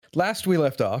last we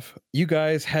left off, you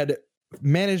guys had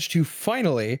managed to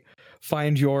finally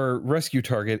find your rescue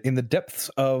target in the depths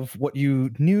of what you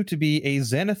knew to be a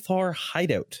Xanathar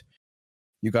hideout.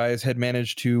 You guys had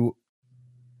managed to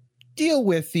deal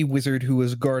with the wizard who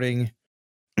was guarding,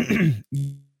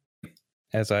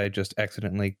 as I just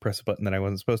accidentally pressed a button that I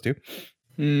wasn't supposed to,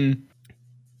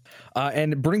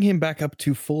 and bring him back up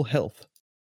to full health.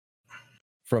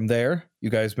 From there, you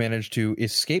guys managed to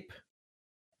escape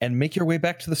and make your way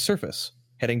back to the surface,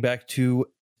 heading back to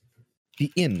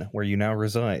the inn where you now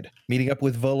reside, meeting up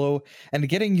with Volo and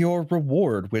getting your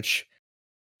reward, which,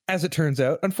 as it turns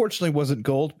out, unfortunately wasn't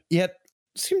gold, yet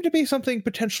seemed to be something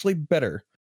potentially better.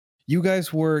 You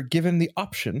guys were given the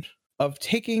option of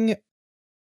taking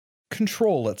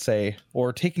control, let's say,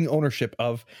 or taking ownership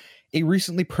of a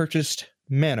recently purchased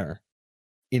manor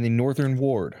in the Northern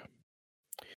Ward.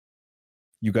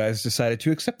 You guys decided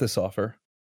to accept this offer,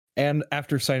 and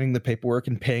after signing the paperwork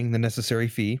and paying the necessary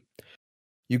fee,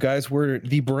 you guys were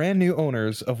the brand new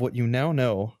owners of what you now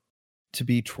know to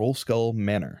be Trollskull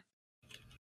Manor.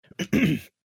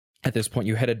 At this point,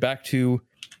 you headed back to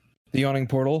the Yawning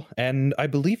Portal, and I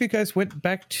believe you guys went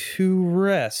back to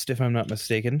rest, if I'm not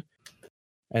mistaken,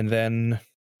 and then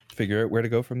figure out where to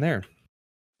go from there.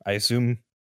 I assume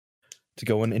to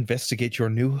go and investigate your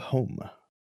new home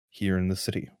here in the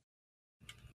city.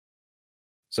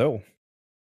 So,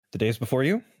 the days before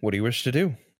you, what do you wish to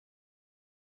do?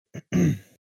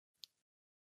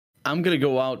 I'm gonna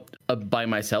go out by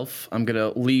myself. I'm gonna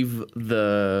leave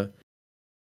the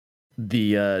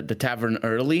tavern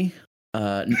early,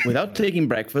 without taking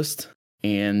breakfast,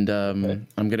 and I'm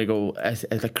gonna go at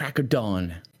the crack of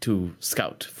dawn to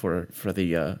scout for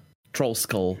the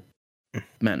Trollskull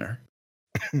Manor.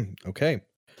 Okay.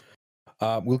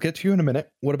 We'll get to you in a minute.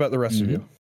 What about the rest of you?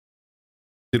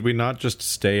 Did we not just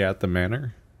stay at the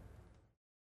manor?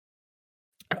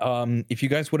 If you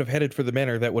guys would have headed for the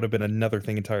manor, that would have been another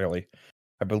thing entirely.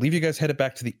 I believe you guys headed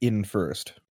back to the inn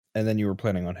first, and then you were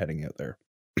planning on heading out there.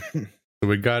 So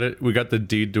we got it. We got the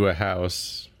deed to a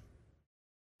house,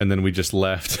 and then we just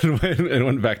left and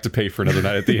went back to pay for another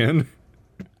night at the inn.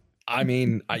 I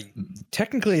mean,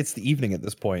 technically it's the evening at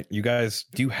this point. You guys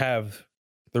do have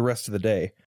the rest of the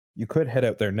day. You could head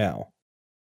out there now.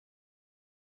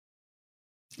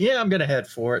 Yeah, I'm gonna head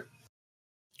for it.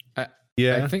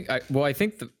 Yeah, I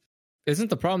think isn't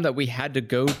the problem that we had to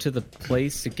go to the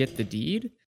place to get the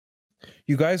deed?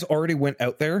 You guys already went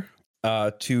out there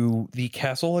to the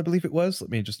castle, I believe it was. Let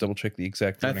me just double check the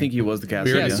exact I think it was the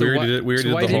castle. we already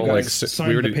did the whole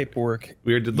signed the paperwork.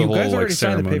 We already did the You whole guys already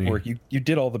signed ceremony. the paperwork. You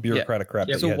did all the bureaucratic crap.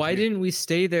 Yeah. that So you had why to do. didn't we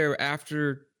stay there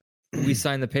after we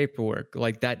signed the paperwork,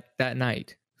 like that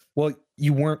night? Well,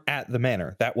 you weren't at the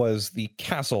manor. That was the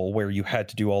castle where you had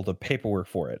to do all the paperwork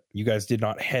for it. You guys did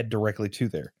not head directly to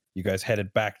there. You guys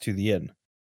headed back to the inn.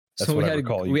 That's So what we I had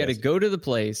recall. we had to go to the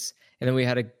place, and then we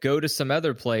had to go to some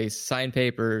other place, sign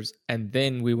papers, and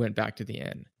then we went back to the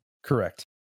inn. Correct.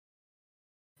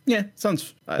 Yeah,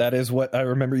 sounds. That is what I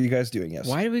remember you guys doing, yes.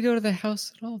 Why did we go to the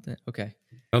house at all then? Okay.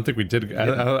 I don't think we did. I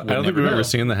don't think we've ever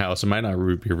seen the house. It might not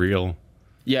be real.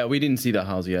 Yeah, we didn't see the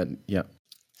house yet. Yeah.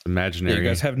 It's imaginary. Yeah, you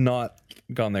guys have not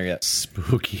gone there yet.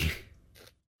 Spooky.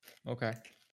 Okay.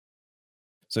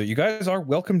 So you guys are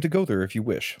welcome to go there if you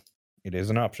wish. It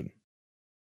is an option.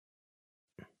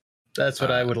 That's what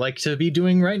I would like to be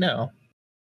doing right now.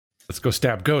 Let's go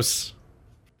stab ghosts.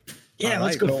 Yeah, All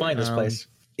let's right, go well, find this place.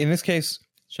 In this case,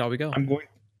 Shall we go? I'm going...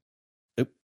 Oop.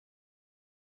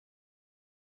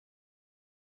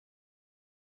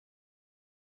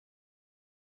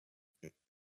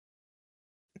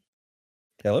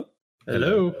 Hello?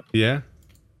 Hello. Yeah.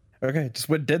 Okay, just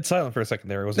went dead silent for a second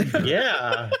there. It wasn't...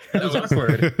 Yeah, that was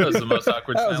awkward. That was the most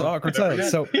awkward That was sound awkward I've ever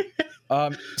silence.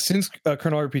 So, since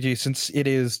Colonel RPG, since it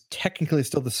is technically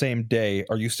still the same day,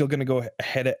 are you still going to go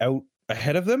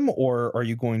ahead of them, or are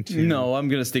you going to? No, I'm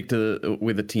gonna stick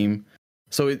with the team.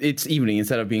 So it's evening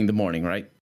instead of being the morning,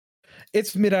 right?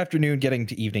 It's mid-afternoon, getting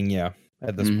to evening. Yeah,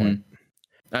 at this point,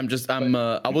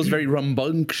 I was very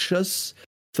rambunctious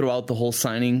throughout the whole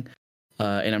signing,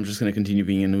 and I'm just gonna continue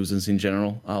being a nuisance in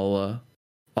general. I'll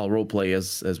roleplay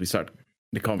as we start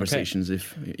the conversations.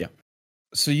 Okay.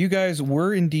 So you guys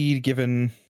were indeed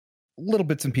given little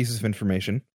bits and pieces of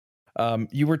information.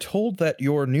 You were told that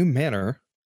your new manor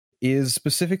is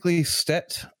specifically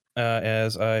set,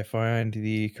 as I find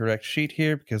the correct sheet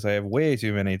here, because I have way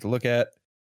too many to look at.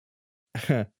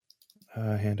 Handout,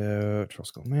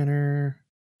 Trollskull Manor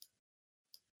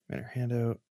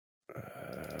handout.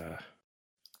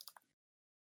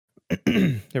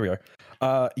 There we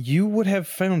are. You would have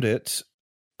found it,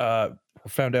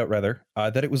 found out rather,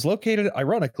 that it was located,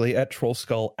 ironically, at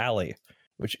Trollskull Alley,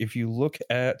 which if you look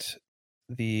at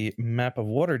the map of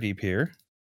Waterdeep here,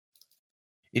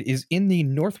 it is in the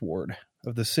north ward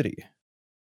of the city.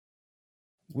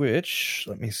 Which,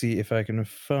 let me see if I can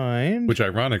find. Which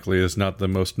ironically is not the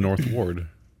most north ward.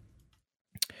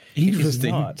 It is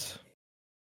Interesting. not.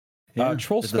 Yeah,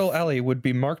 Troll the- Skull Alley would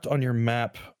be marked on your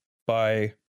map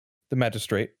by the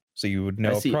magistrate, so you would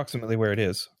know I see. approximately where it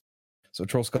is. So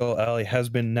Troll Skull Alley has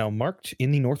been now marked in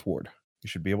the north ward. You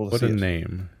should be able to What see a it.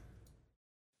 name.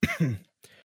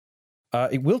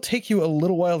 It will take you a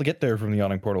little while to get there from the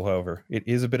Yawning Portal, however. It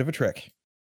is a bit of a trek.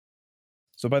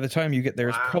 So by the time you get there,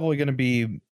 it's Wow. probably going to be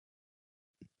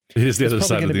It is the it's other probably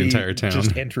side of gonna the be entire town.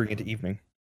 just entering into evening.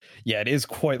 Yeah, it is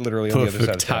quite literally on the other side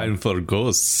Perfect of town. time for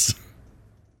ghosts.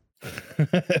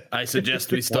 I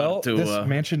suggest we Well, start this to.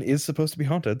 mansion is supposed to be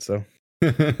haunted, so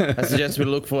I suggest we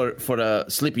look for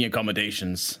sleeping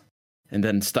accommodations, and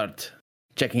then start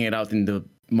checking it out in the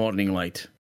morning light.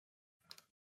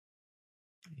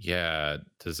 Yeah.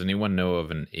 Does anyone know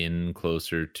of an inn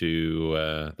closer to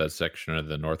that section of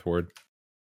the North Ward?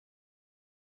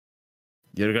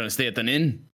 You're gonna stay at an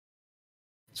inn.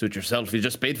 Suit yourself. You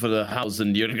just paid for the house,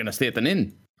 and you're gonna stay at an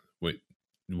inn.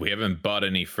 We haven't bought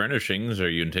any furnishings. Are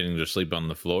you intending to sleep on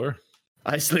the floor?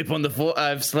 I sleep on the floor.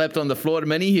 I've slept on the floor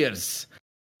many years.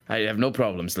 I have no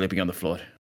problem sleeping on the floor.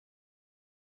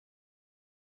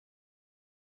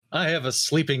 I have a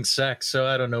sleeping sack, so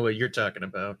I don't know what you're talking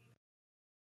about.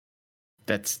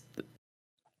 That's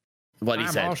what he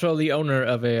I'm said. also the owner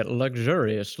of a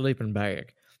luxurious sleeping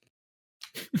bag.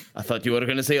 I thought you were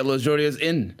gonna say a luxurious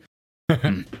inn.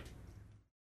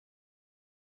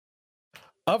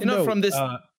 of You know, note, from this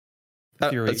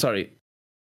theory. sorry.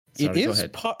 It Sorry, go is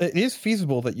ahead. it is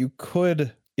feasible that you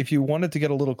could, if you wanted to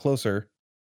get a little closer,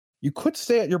 you could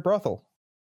stay at your brothel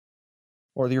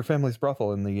or your family's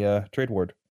brothel in the trade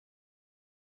ward.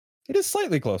 It is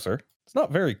slightly closer. It's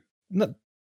not very, but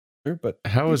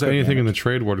How you is could anything in the manage.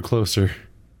 trade ward closer?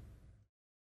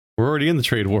 We're already in the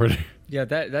trade ward. Yeah,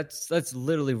 that's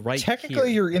literally right.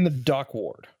 Technically, here. you're in the dock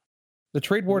ward. The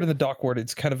trade ward and the dock ward.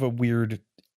 It's kind of a weird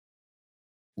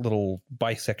little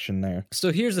bisection there.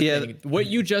 So here's the Yeah. thing: what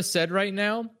you just said right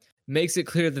now makes it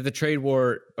clear that the trade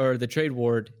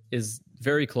ward is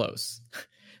very close,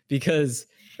 because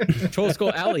Troll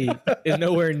Skull Alley is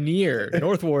nowhere near.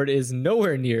 North Ward is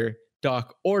nowhere near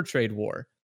dock or trade war.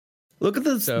 Look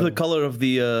at So- the color of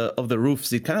the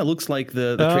roofs. It kind of looks like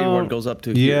the trade Oh, ward goes up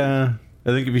to here. Yeah. I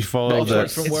think if you follow No,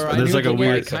 that, From where I'm there's like a looking at,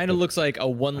 weird, it kind of looks like a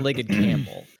one-legged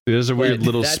camel. there's a weird but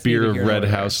little that's spear neither of here red nor there.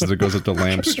 houses that goes up to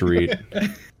Lamp Street.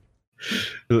 It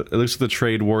looks like the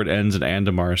trade ward ends in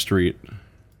Andamar Street.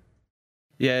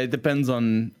 Yeah, it depends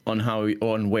on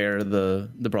where the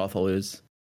brothel is.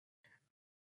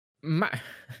 Might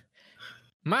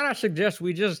I suggest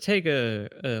we just take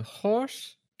a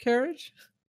horse carriage?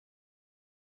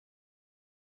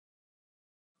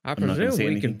 I I'm not gonna presume say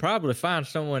we anything. can probably find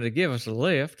someone to give us a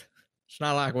lift. It's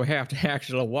not like we have to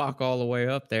actually walk all the way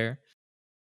up there.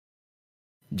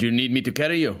 Do you need me to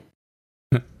carry you?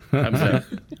 I'm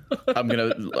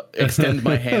gonna extend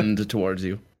my hand towards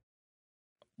you.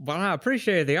 Well, I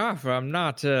appreciate the offer. I'm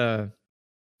not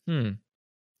I'm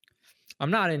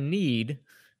not in need,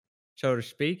 so to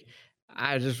speak.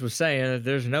 I just was saying that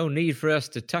there's no need for us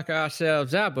to tuck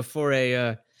ourselves out before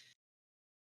a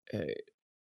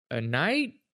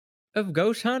night of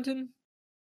ghost hunting.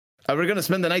 We're gonna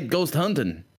spend the night ghost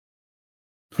hunting.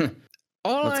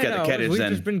 All Let's I get the know carriage is we've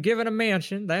then. just been given a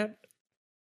mansion that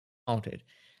haunted.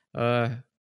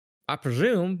 I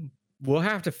presume we'll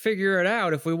have to figure it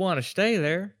out if we want to stay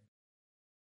there.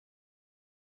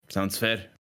 Sounds fair.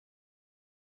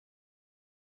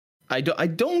 I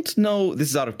don't know. This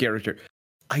is out of character.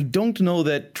 I don't know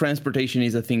that transportation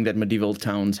is a thing that medieval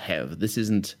towns have. This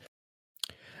isn't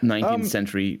 19th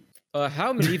century.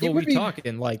 How medieval It are would we be-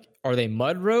 talking? Like, are they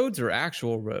mud roads or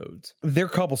actual roads? They're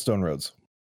cobblestone roads.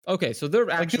 Okay, so they're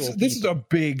Like actual. this is people. a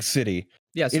big city.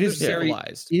 Yeah, so it they're is very-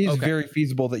 civilized. It is Okay. very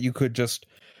feasible that you could just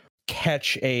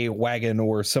catch a wagon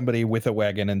or somebody with a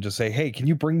wagon and just say, "Hey, can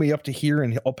you bring me up to here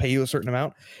and I'll pay you a certain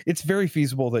amount?" It's very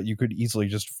feasible that you could easily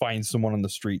just find someone on the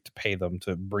street to pay them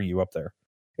to bring you up there.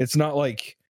 It's not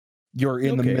like you're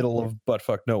in the Okay. middle of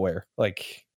buttfuck nowhere.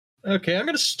 Like, Okay, I'm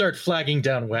gonna start flagging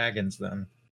down wagons then.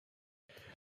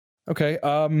 okay,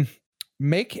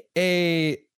 make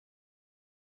a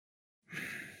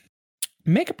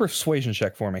persuasion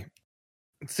check for me.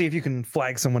 Let's see if you can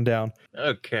flag someone down.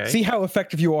 Okay. See how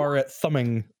effective you are at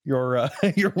thumbing your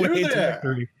your way You're into there.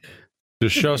 victory.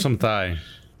 Just show some thigh.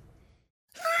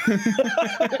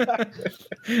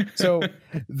 So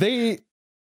they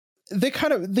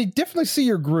definitely see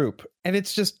your group, and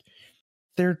it's just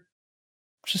they're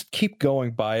just keep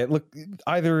going by it. Look,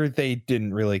 either they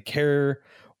didn't really care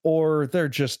or they're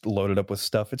just loaded up with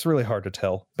stuff. It's really hard to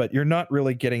tell, but you're not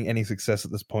really getting any success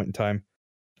at this point in time.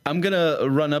 I'm gonna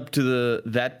run up to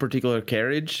that particular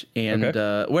carriage, and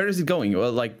where is it going?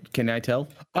 Well, like, can I tell?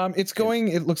 It's going.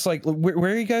 It looks like.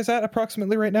 Where are you guys at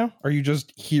approximately right now? Are you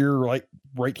just here, like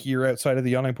right here outside of the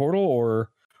yawning portal,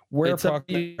 or where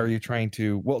approximately are you trying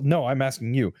to? Well, no, I'm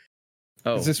asking you.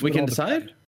 Oh, Is this we what can all the-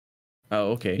 decide.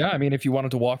 Oh, okay. Yeah, I mean, if you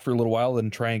wanted to walk for a little while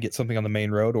and try and get something on the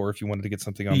main road, or if you wanted to get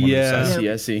something on one of the Yeah. sides.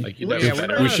 I see. Like, you Yeah, never we're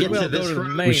better. not we should- getting to this go to the road.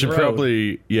 main We should road.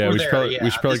 probably, yeah, We're we should there, probably, yeah. we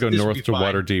should probably This go will be north to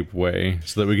fine. Waterdeep Way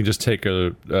so that we can just take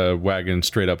a wagon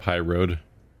straight up High Road.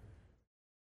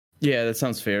 Yeah, that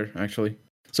sounds fair, actually.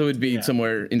 So it'd be Yeah.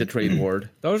 somewhere in the trade ward.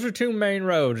 Those are two main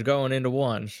roads going into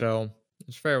one, so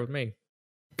it's fair with me.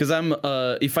 Because I'm,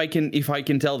 if I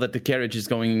can tell that the carriage is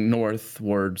going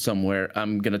northward somewhere,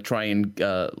 I'm gonna try and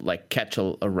like catch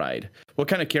a ride. What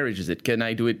kind of carriage is it? Can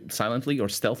I do it silently or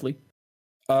stealthily?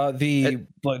 The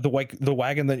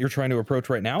wagon that you're trying to approach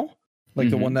right now, like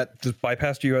the Mhm. one that just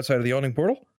bypassed you outside of the yawning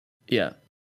portal. Yeah.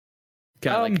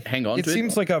 Can I like hang on It to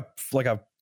seems like a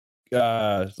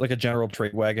general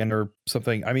trade wagon or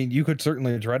something. I mean, you could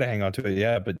certainly try to hang on to it,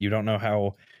 yeah, but you don't know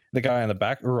how the guy on the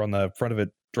back or on the front of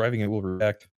it driving it will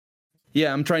react.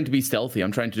 Yeah, I'm trying to be stealthy.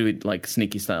 I'm trying to do it like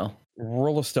sneaky style.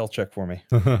 Roll a stealth check for me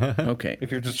Okay.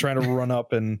 if you're just trying to run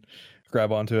up and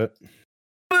grab onto it.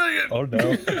 Oh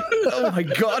no! Oh my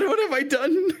god, what have I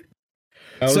done?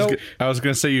 I was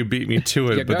gonna say you beat me to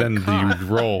You it, but got then caught. you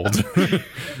rolled.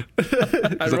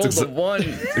 I rolled a 1.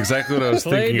 exactly what I was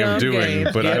Play thinking of dumb doing, games,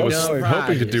 but get I was dumb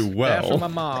hoping to do prizes. That's what my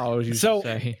well. mom used So- to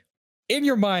say. In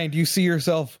your mind, you see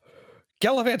yourself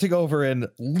gallivanting over and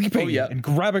leaping Oh, yeah. and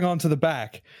grabbing onto the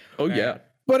back. Oh yeah.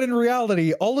 But in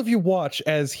reality, all of you watch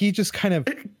as he just kind of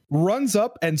runs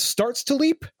up and starts to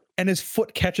leap, and his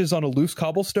foot catches on a loose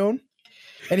cobblestone,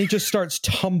 and he just starts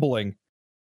tumbling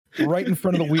right in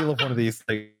front of the wheel of one of these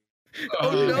things.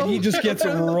 Oh no. And he just gets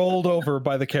rolled over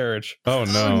by the carriage. Oh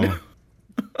no!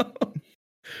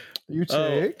 You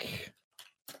Oh. take.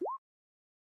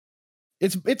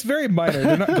 It's very minor.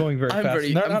 They're not going very I'm fast.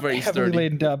 very- They're I'm not very heavily sturdy.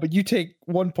 laden down, but you take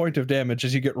 1 point of damage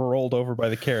as you get rolled over by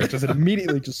the carriage as it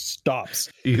immediately just stops.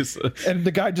 Jesus. And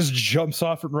the guy just jumps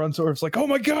off and runs over. It's like, oh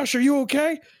my gosh, are you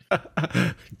okay?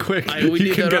 Quick! We you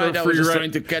need can a get ride. a I was free just ride.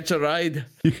 trying to catch a ride.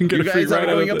 You can get You a free guys are ride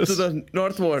out going of up to this. the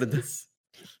northward.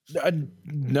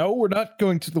 No, we're not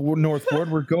going to the northward.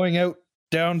 We're going out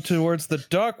down towards the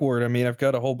dockward. I mean, I've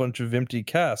got a whole bunch of empty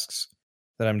casks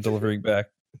that I'm delivering back.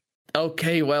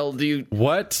 Okay, well, do you?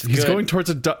 What? He's Good. going towards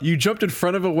a. You jumped in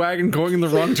front of a wagon going in the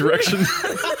wrong direction.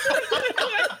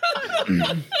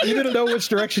 You didn't know which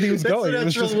direction he was That's going. the It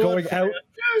was just natural going one. out.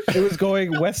 It was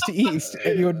going west to east,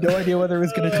 and you had no idea whether it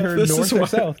was going to turn This north is or why-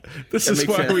 south. This That is makes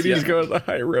why sense, we need yeah. to go to the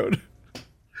high road.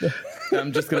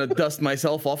 I'm just gonna dust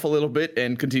myself off a little bit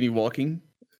and continue walking.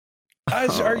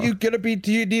 Are you gonna be?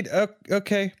 Do you need?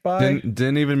 Okay, bye.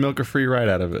 Didn't even milk a free ride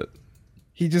out of it.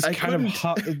 He just I kind of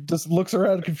couldn't. just looks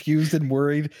around confused and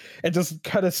worried, and just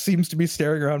kind of seems to be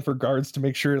staring around for guards to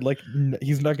make sure like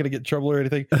he's not going to get in trouble or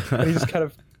anything. And he just kind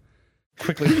of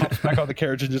quickly hops back on the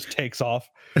carriage and just takes off.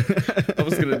 I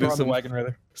was gonna Or do on the some wagon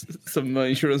rather.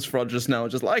 insurance fraud just now.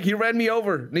 Just like he ran me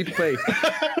over. Need to pay.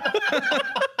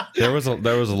 There was a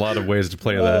lot of ways to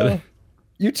play that.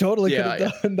 You totally Yeah, could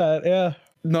have done that. Yeah.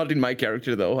 Not in my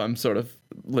character though. I'm sort of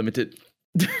limited.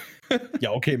 Yeah.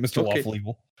 Okay, Mr. Okay. Lawful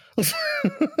Evil.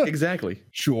 Exactly.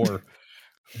 Sure.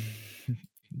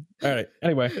 All right.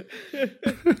 Anyway,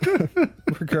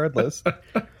 regardless,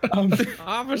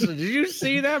 Officer, did you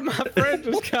see that? My friend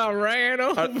just got ran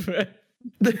over.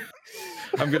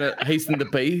 I'm gonna hasten the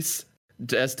pace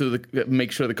as to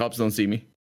make sure the cops don't see me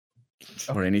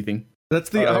or anything. That's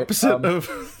the All right, opposite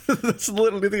of. That's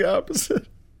literally the opposite.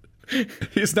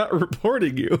 He's not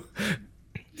reporting you.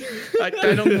 I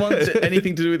don't want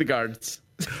anything to do with the guards.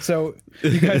 so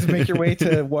you guys make your way to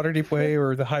Waterdeep Way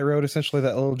or the high road, essentially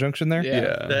that little junction there.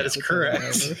 Yeah. That is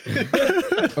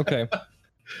correct. Okay.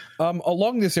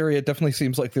 Along this area, it definitely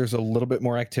seems like there's a little bit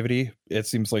more activity. It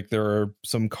seems like there are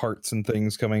some carts and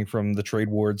things coming from the trade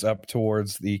wards up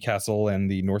towards the castle and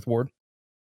the north ward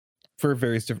for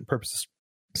various different purposes.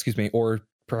 Excuse me, or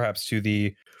perhaps to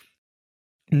the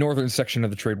northern section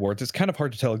of the trade wards. It's kind of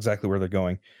hard to tell exactly where they're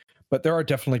going, but there are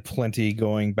definitely plenty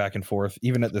going back and forth,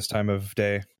 even at this time of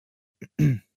day.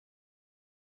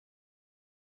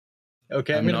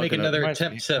 Okay, I'm I'm gonna not make gonna- another Might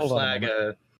attempt be. to Hold on a flag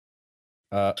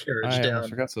a carriage I down. almost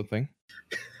forgot something.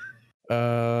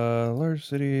 Large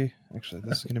city. Actually,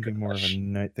 this is going to be more of a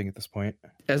night thing at this point.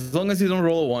 As long as you don't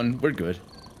roll a 1, we're good.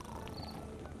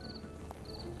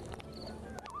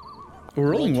 We're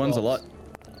rolling Roll ones a 12. lot.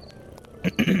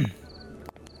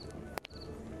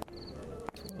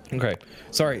 Okay.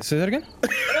 Sorry, say that again?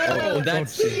 Oh,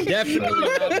 that's definitely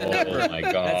not the number. Oh my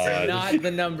That's god. not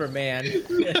the number, man.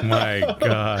 My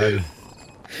God.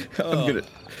 I'm gonna.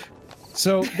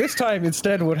 So this time,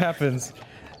 instead, what happens?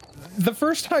 The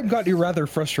first time got you rather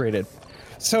frustrated.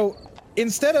 So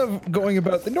instead of going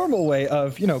about the normal way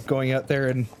of, going out there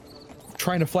and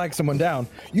trying to flag someone down,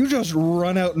 you just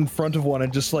run out in front of one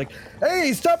and just like,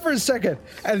 hey, stop for a second.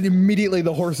 And immediately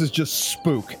the horses just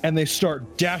spook and they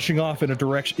start dashing off in a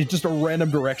direction. It's just a random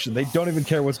direction. They don't even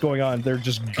care what's going on. They're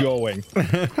just going.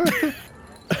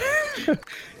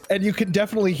 And you can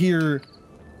definitely hear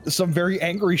some very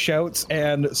angry shouts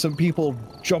and some people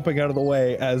jumping out of the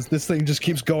way as this thing just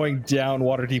keeps going down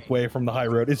Waterdeep Way from the high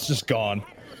road. It's just gone.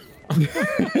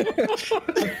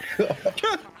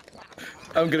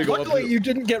 I'm gonna go Luckily, up. you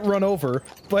didn't get run over,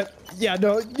 but yeah,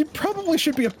 no, you probably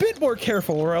should be a bit more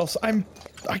careful, or else I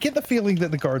get the feeling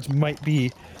that the guards might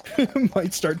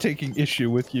start taking issue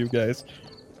with you guys.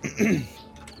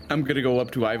 I'm gonna go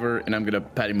up to Ivor and I'm gonna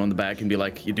pat him on the back and be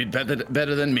like, "You did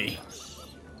better than me."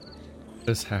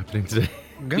 What's happening today?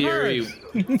 Theory,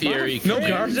 No can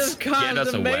guards. Just get caused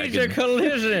us a a major wagon.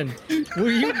 collision.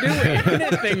 Will you do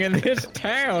anything in this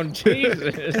town?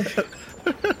 Jesus.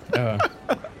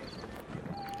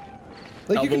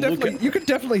 Like will you can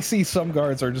definitely see some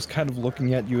guards are just kind of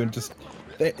looking at you and just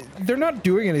they're not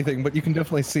doing anything, but you can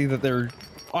definitely see that they're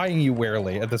eyeing you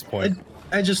warily at this point.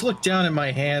 I just look down at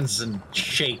my hands and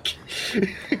shake.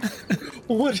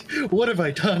 What have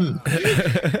I done?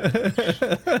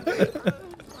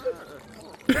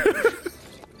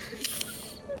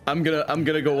 I'm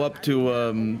gonna go up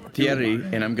to Thierry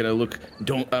and I'm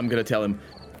gonna tell him,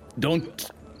 don't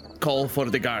call for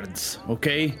the guards,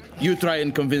 okay? You try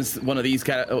and convince one of these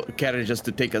carriages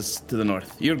to take us to the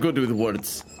north. You're good with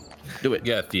words. Do it.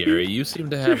 Yeah, Thierry, you seem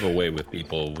to have a way with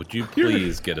people. Would you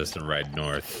please get us to ride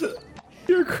north?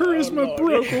 Your charisma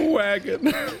broke a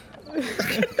wagon.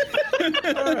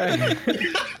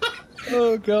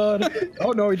 Oh god.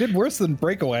 Oh no, he did worse than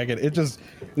break a wagon. It just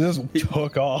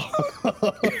took off.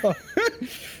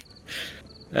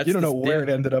 You don't know where it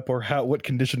ended up or what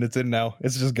condition it's in now.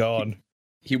 It's just gone.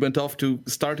 He went off to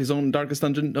start his own darkest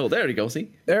dungeon. Oh, there you go.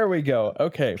 See? There we go.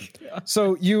 Okay.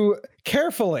 So you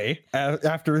carefully,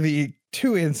 after the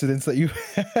 2 incidents that you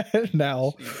had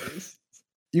now,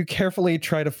 you carefully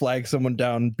try to flag someone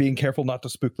down, being careful not to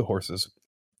spook the horses.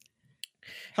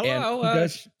 Hello, you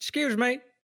guys- excuse me.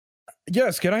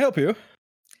 Yes, can I help you?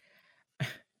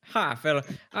 Hi, fella.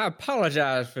 I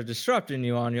apologize for disrupting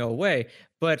you on your way,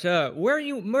 but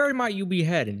where might you be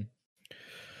heading?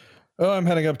 Oh, I'm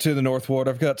heading up to the North Ward.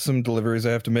 I've got some deliveries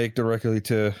I have to make directly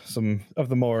to some of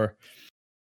the more,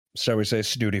 shall we say,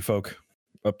 snooty folk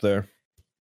up there.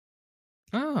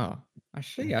 Oh, I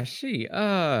see.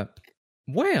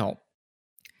 Well,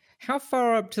 how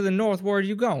far up to the North Ward are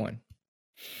you going?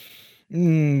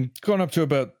 Going up to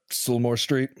about Silmore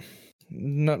Street.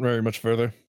 Not very much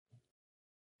further.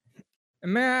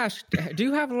 May I ask, do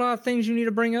you have a lot of things you need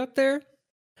to bring up there?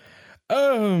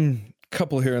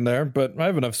 Couple here and there, but I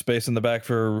have enough space in the back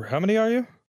for how many are you?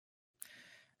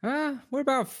 We're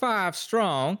about 5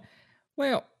 strong.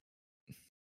 Well,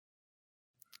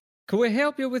 could we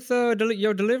help you with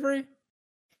your delivery?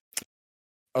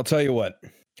 I'll tell you what.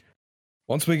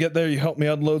 Once we get there, you help me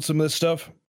unload some of this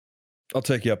stuff. I'll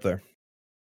take you up there.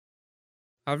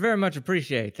 I very much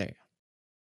appreciate that.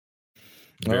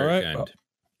 Very All right, kind.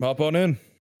 hop on in.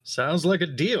 Sounds like a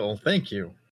deal. Thank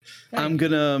you. I'm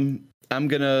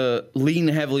gonna lean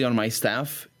heavily on my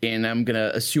staff, and I'm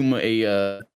gonna assume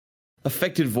a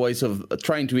affected voice of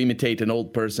trying to imitate an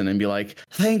old person and be like,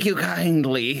 "Thank you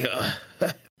kindly,"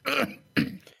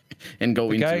 and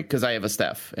go into because I have a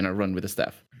staff and I run with a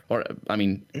staff, or I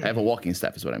mean, I have a walking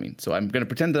staff is what I mean. So I'm gonna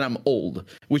pretend that I'm old,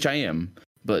 which I am,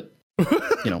 but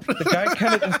The guy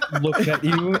kind of just looks at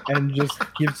you and just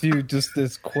gives you just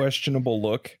this questionable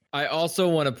look. I also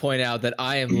want to point out that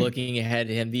I am looking ahead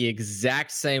at him the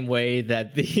exact same way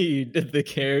that the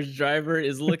carriage driver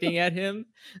is looking at him.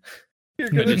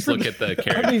 I just look at the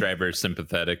carriage driver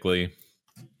sympathetically.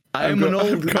 I am an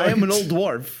old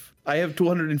dwarf. I have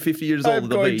 250 years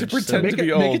old of age. pretend to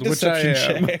be old, which I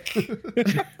am. Check.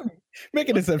 Make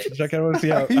a deception check. I want to see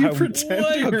how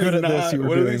pretending good at this you were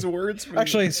What do doing. these words mean?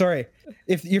 Actually, sorry.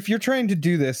 If you're trying to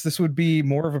do this would be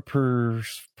more of a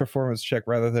performance check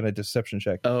rather than a deception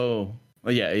check. Oh,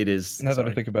 well, yeah, it is. Now that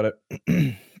I think about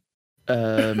it.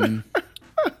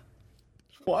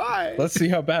 Why? Let's see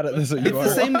how bad at this you It's are. the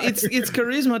same. It's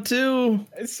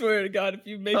I I swear to God, if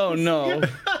you make Oh no!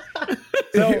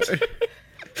 So,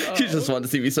 You're just want to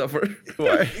see me suffer.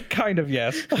 Why? Kind of,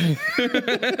 yes. I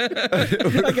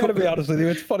gotta be honest with you,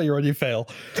 it's funnier when you fail.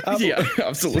 Yeah,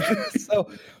 absolutely. So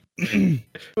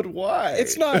But why?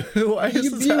 it's not. Why is You,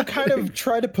 this you happening? kind of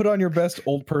try to put on your best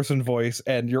old person voice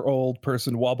and your old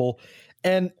person wobble,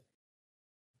 and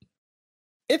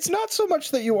it's not so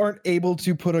much that you aren't able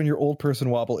to put on your old person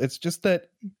wobble. It's just that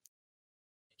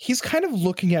he's kind of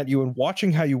looking at you and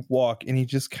watching how you walk, and he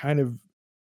just kind of,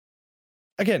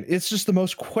 again, it's just the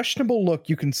most questionable look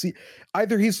you can see.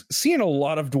 Either he's seeing a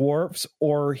lot of dwarves,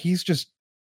 or he's just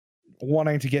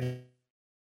wanting to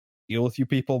deal with you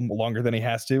people longer than he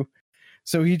has to.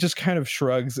 So he just kind of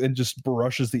shrugs and just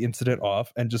brushes the incident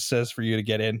off and just says for you to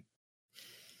get in,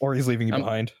 or he's leaving you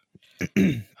behind.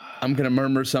 I'm gonna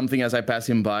murmur something as I pass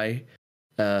him by.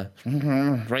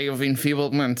 Ray of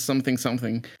enfeeblement,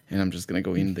 something, and I'm just gonna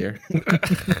go in there.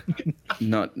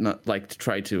 not like to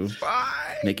try to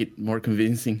make it more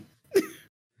convincing.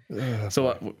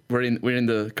 So we're in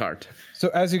the cart. So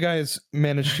as you guys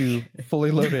manage to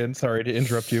fully load in, sorry to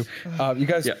interrupt you, you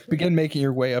guys begin making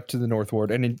your way up to the North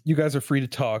Ward, and you guys are free to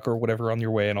talk or whatever on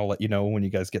your way, and I'll let you know when you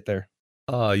guys get there.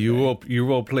 You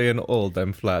will play an old.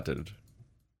 I'm flattered.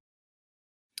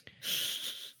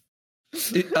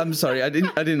 I'm sorry, I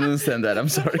didn't understand that. I'm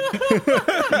sorry.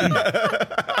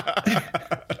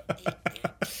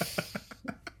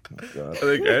 I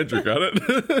think Andrew got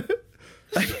it.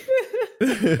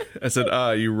 I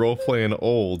said, you role playing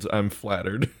old. I'm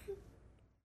flattered.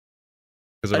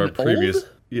 Because of An our previous, old?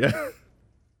 yeah,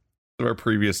 of our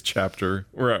previous chapter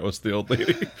where I was the old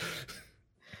lady.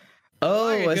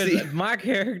 Oh, I see. My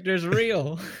character's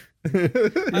real.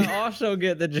 I also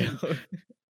get the joke.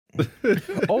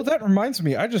 Oh, that reminds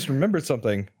me. I just remembered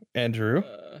something, Andrew.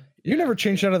 You never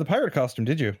changed out of the pirate costume,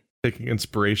 did you? Taking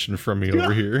inspiration from me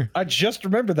over here. I just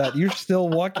remembered that. You're still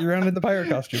walking around in the pirate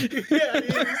costume.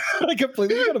 I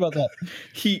completely forgot about that.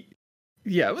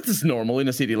 Yeah, but this is normal in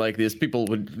a city like this. People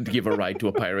would give a ride to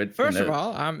a pirate. First of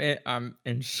all, I'm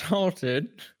insulted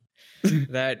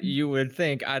that you would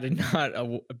think I did not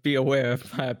be aware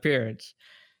of my appearance.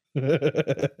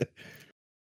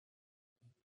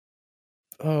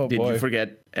 Oh, did boy. you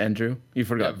forget, Andrew? You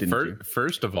forgot, didn't you?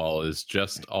 First of all is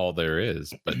just all there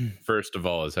is, but first of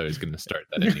all is how he's going to start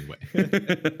that anyway.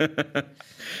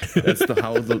 That's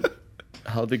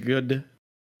how the good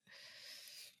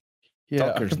Yeah, I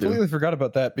talkers completely forgot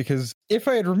about that, because if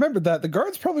I had remembered that, the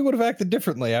guards probably would have acted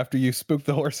differently after you spooked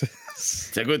the horses.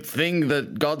 It's a good thing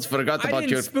that gods forgot I about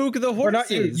didn't your. spook the Or not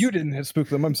you. horses. You didn't spook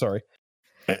them. I'm sorry.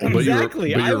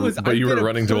 Exactly. But you were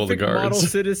running to all the Model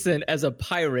guards. citizen as a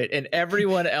pirate, and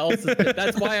everyone else.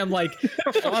 That's why I'm like,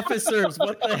 officers,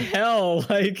 what the hell?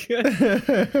 Like,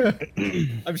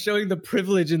 I'm showing the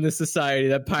privilege in this society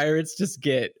that pirates just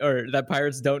get, or that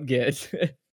pirates don't get.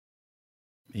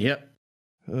 Yep.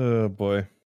 Oh, boy.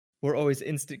 We're always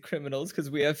instant criminals because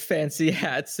we have fancy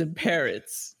hats and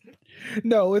parrots.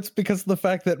 No, it's because of the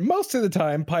fact that most of the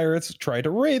time pirates try to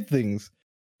raid things.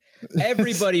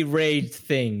 Everybody raids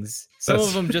things. Some That's-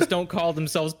 of them just don't call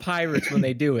themselves pirates when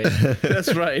they do it.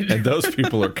 That's right. And those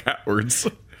people are cowards.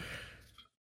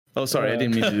 Oh, sorry, I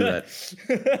didn't mean to do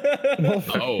that. Well,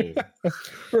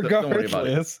 Oh, Don't worry about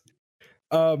it. regardless,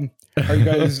 are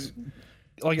you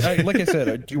guys like I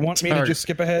said? Do you want me to just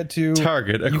skip ahead to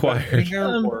Target you guys acquired. getting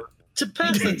there, or- To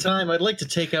pass the time, I'd like to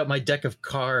take out my deck of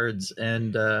cards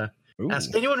and Ooh.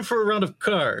 ask anyone for a round of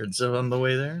cards on the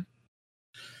way there.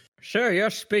 Sure, you're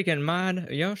speaking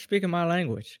my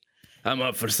language. I'm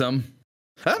up for some.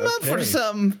 I'm up for Okay.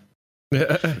 some.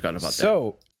 Forgot about that.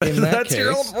 So in that That's case,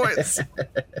 your old voice.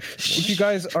 if you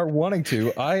guys are wanting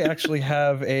to, I actually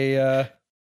have a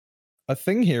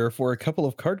thing here for a couple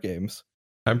of card games.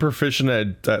 I'm proficient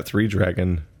at that 3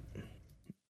 dragon.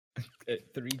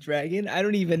 3 dragon? I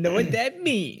don't even know what that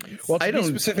means. Well, to I be don't-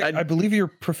 specific, I believe you're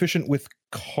proficient with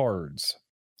cards.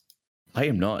 I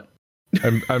am not.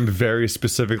 I'm very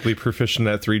specifically proficient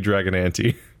at 3 dragon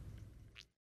ante.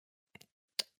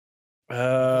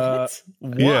 What? Yeah.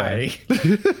 Why?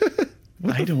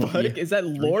 I don't. What? Is that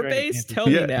lore based? Tell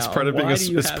me Yeah, now. it's part of being Why do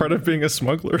you have- part of being a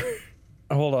smuggler.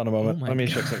 Hold on a moment. Oh my Let me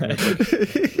check God.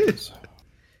 something.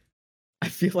 I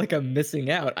feel like I'm missing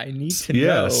out. I need to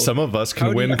Yeah, know. some of us How can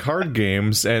do win you- card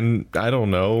games, and I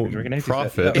don't know, Dragon Ante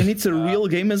profit. And it's a real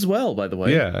game as well, by the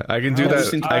way. Yeah, I can do I that. was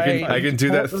thinking- I can do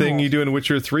that I- thing you do in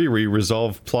Witcher 3 where you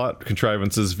resolve plot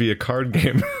contrivances via card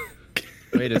game.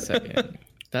 Wait a second.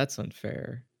 That's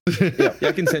unfair. Yeah,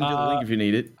 I can send you the link if you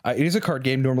need it. It is a card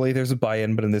game. Normally there's a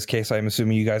buy-in, but in this case, I'm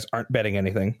assuming you guys aren't betting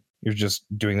anything. You're just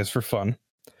doing this for fun.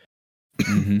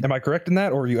 Mhm. Am I correct in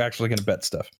that, or are you actually going to bet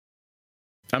stuff?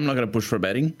 I'm not going to push for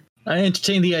betting. I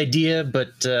entertain the idea, but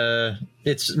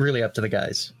it's really up to the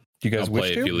guys. Do you guys I'll wish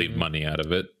play to? if you leave money out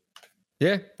of it.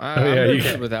 Yeah, I'm you,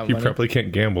 good without you money. probably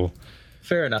can't gamble.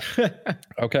 Fair enough.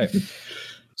 Okay.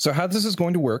 So how this is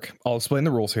going to work, I'll explain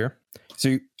the rules here.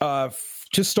 So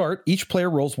to start, each player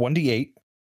rolls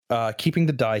 1d8, keeping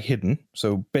the die hidden.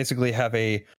 So basically have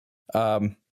a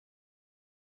Slash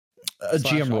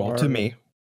GM roll R. to me.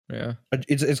 Yeah.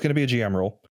 It's going to be a GM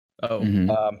roll. Oh.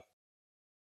 Mhm.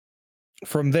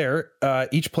 From there,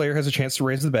 each player has a chance to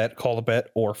raise the bet, call the bet,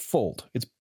 or fold. It's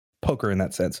poker in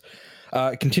that sense.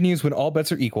 It continues when all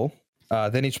bets are equal.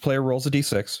 Then each player rolls a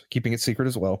d6, keeping it secret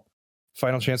as well.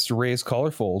 Final chance to raise, call,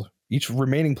 or fold. Each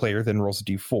remaining player then rolls a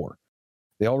d4.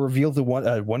 They all reveal the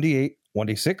 1d8,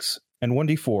 1d6, and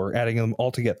 1d4, adding them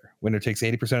all together. Winner takes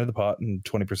 80% of the pot, and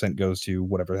 20% goes to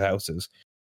whatever the house is.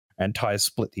 And ties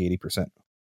split the 80%.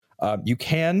 You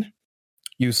can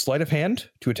use sleight of hand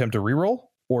to attempt a reroll,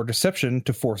 or deception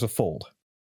to force a fold.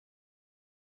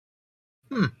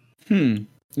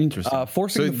 Interesting.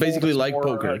 Forcing So the it's fold basically is like more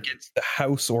poker. against the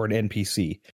house or an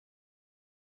NPC.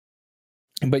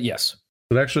 But yes,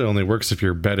 It actually only works if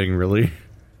you're betting, really.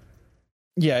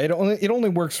 yeah, it only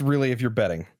works really if you're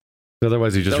betting.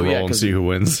 Otherwise, you just Oh, yeah, roll and 'cause- see who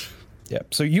wins. Yeah,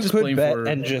 so you Just could playing bet for-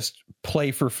 and just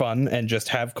play for fun and just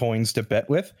have coins to bet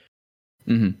with,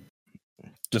 Mhm.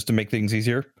 just to make things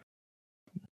easier.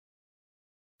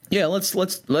 Yeah, let's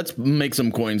make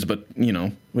some coins, but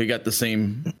we got the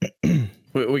same.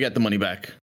 we got the money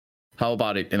back. How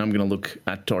about it? And I'm gonna look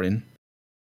at Torin.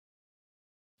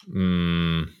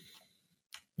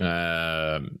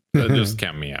 Just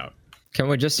count me out. Can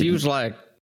we just use like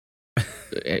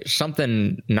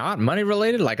something not money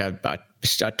related, like a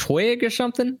twig or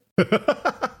something?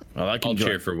 Well, I can I'll join.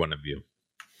 cheer for one of you.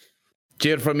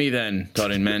 Cheer for me then,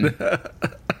 Torin, man. I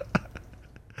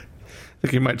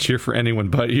think you might cheer for anyone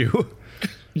but you.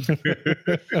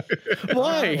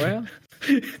 Why? Well,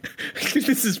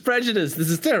 This is prejudice. This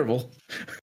is terrible.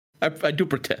 I do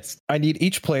protest. I need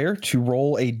each player to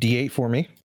roll a d8 for me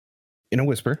in a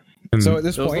whisper. And So at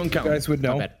this Those point, don't you count. guys would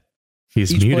know.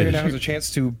 he's Each player muted. now has a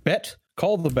chance to bet,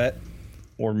 call the bet,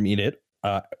 or meet it,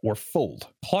 or fold.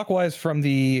 Clockwise from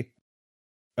the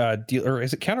dealer. Or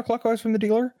is it counterclockwise from the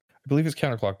dealer? I believe it's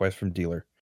counterclockwise from dealer.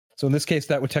 So in this case,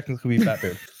 that would technically be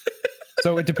Batbeard.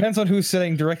 So it depends on who's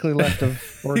sitting directly left of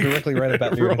or directly right of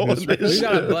Batbeard. Roll and who's- this. we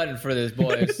got a button for this,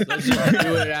 boys. Let's just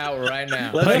do it out right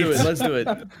now. Let's do it.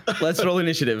 Let's roll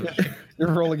initiative.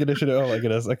 You're rolling initiative. Oh my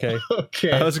goodness. Okay.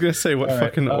 Okay. I was going to say, what All right.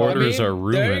 fucking I orders I are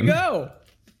mean, there you ruined? go.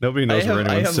 Nobody knows where I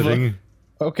anyone's have sitting.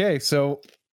 Okay. So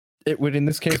it would in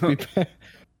this case be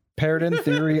Paradin,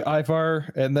 Theory,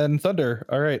 Ivar, and then Thunder.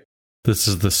 All right. This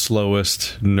is the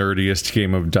slowest, nerdiest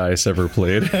game of dice ever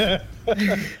played.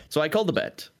 So I called the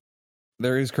bet.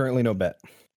 There is currently no bet.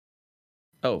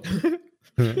 Oh.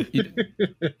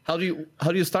 How do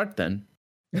you start then?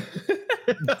 Boy,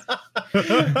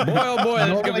 oh boy,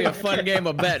 that's gonna be a fun game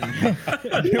of betting.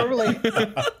 Normally,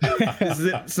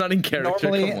 It's not in character.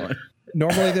 Normally- Come on.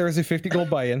 normally there is a 50 gold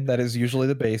buy-in. That is usually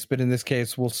the base, but in this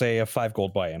case, we'll say a 5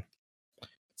 gold buy-in.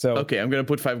 So Okay, I'm gonna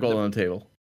put 5 gold on the table.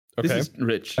 okay. This is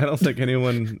rich. I don't think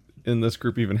anyone in this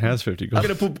group even has 50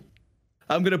 gold.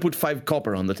 I'm gonna put 5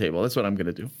 copper on the table. That's what I'm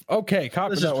gonna do. Okay, copper.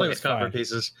 Let's That just play works with copper fine.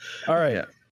 pieces. All right. Yeah.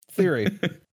 Theory.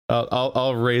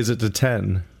 I'll raise it to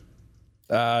 10.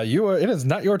 It is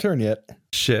not your turn yet.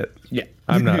 Shit. Yeah.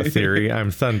 I'm not Theory.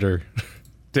 I'm Thunder.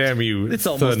 Damn you. It's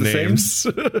almost the same.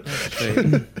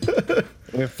 names.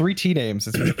 We have 3 T names.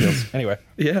 It's ridiculous. Anyway,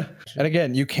 Yeah. and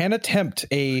again, you can attempt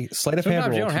a sleight of hand Sometimes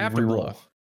roll you don't have to reroll.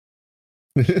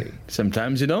 bluff.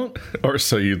 Sometimes you don't. Or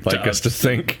so you'd like us to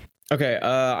think. Okay,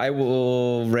 I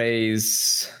will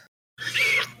raise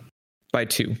by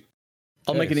 2.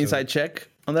 I'll Okay, make an so- inside check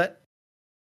on that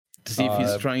to see if he's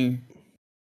Uh, trying.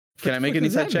 Can I make fuck an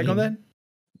does inside that check on mean?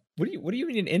 that? What do you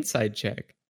mean an inside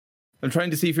check? I'm trying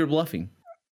to see if you're bluffing.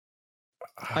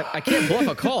 I can't bluff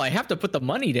a call. I have to put the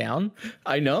money down.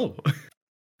 I know,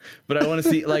 but I want to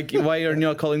see like why you're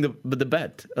not calling the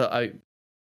bet. I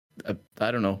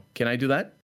don't know. Can I do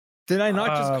that? Did I not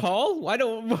Uh, just call? Why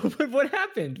don't? What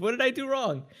happened? What did I do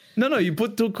wrong? No. You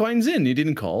put 2 coins in. You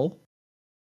didn't call.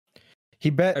 He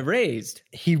I bet. raised.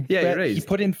 He Yeah, you bet, He raised.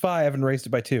 put in 5 and raised it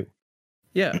by 2.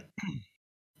 Yeah.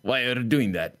 Why are you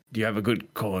doing that? Do you have a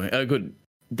good coin? A good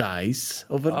dice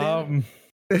over there?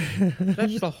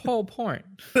 That's the whole point.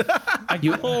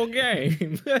 The whole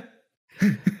game.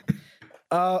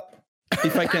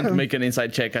 If I can't make an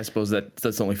inside check, I suppose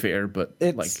that's only fair. But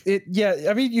Yeah,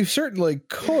 I mean, you certainly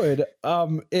could.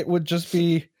 It would just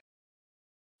be.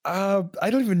 I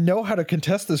don't even know how to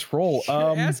contest this roll.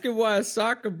 Asking why a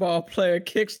soccer ball player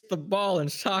kicks the ball in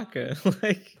soccer.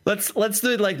 Like, let's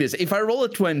do it like this. If I roll a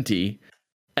 20,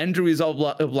 Andrew is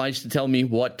obliged to tell me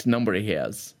what number he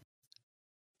has.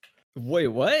 Wait,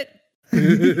 what?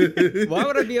 Why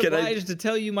would I be Can I- obliged to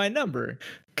tell you my number?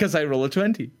 Because I roll a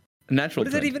 20. A natural What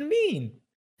does that 20. even mean?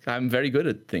 I'm very good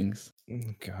at things. Oh,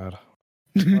 God.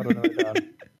 What have I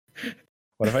done?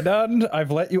 What have I done? I've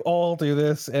let you all do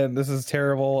this, and this is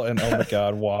terrible. And oh my God,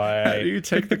 How do why? you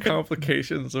take the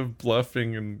complications of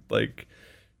bluffing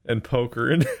and poker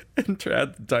and add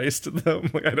the dice to them?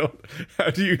 Like, I don't.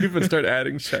 How do you even start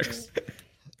adding checks?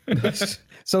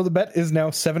 So the bet is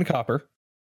now 7 copper.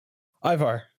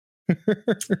 Ivar.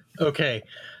 Okay.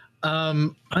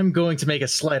 I'm going to make a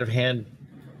sleight of hand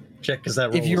check because that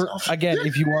roll If you're was off. again,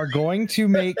 if you are going to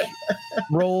make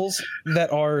rolls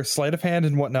that are sleight of hand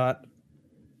and whatnot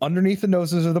underneath the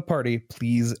noses of the party,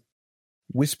 please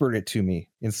whisper it to me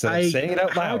instead of saying it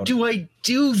out How loud. do I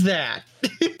do that?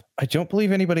 I don't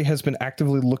believe anybody has been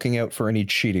actively looking out for any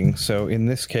cheating. So in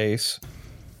this case,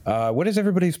 what is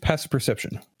everybody's passive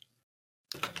perception?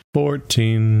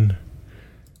 14.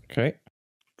 Okay.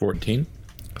 14.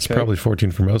 It's Okay. probably 14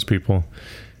 for most people.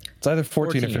 It's either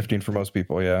 14 or 14. 15 for most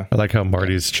people, yeah. I like how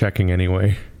Marty's checking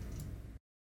anyway.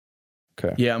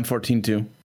 Okay. Yeah, I'm 14 too.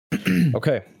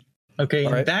 Okay. Okay, All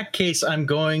in right. that case, I'm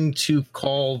going to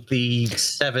call the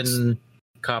 7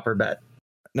 copper bet.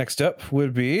 Next up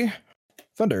would be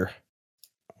Thunder.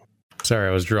 Sorry,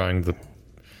 I was drawing the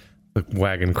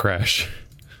wagon crash.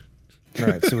 All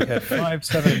right, so we had 5,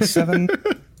 7, and 7.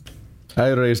 I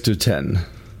raised to 10.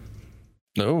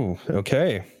 Oh,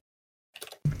 okay.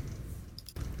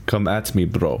 Come at me,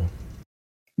 bro.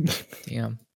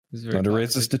 Damn. This is very Thunder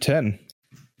raises to 10.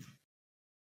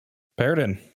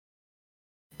 Paradin.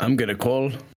 I'm going to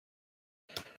call.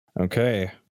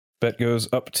 Okay. Bet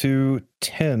goes up to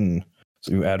 10.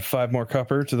 So you add 5 more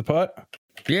copper to the pot.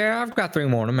 Yeah, I've got 3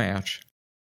 more to match.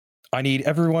 I need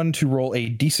everyone to roll a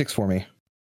d6 for me.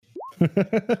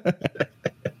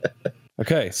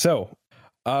 Okay, so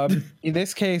in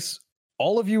this case,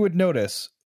 all of you would notice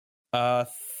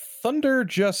Thunder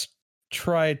just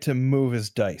tried to move his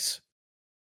dice.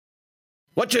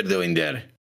 What you doing there?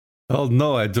 Oh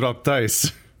no, I dropped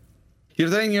dice. You're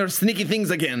doing your sneaky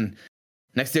things again.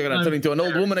 Next you're going to turn into an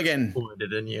old woman again.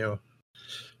 Pointed in you.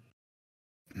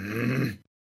 Mm.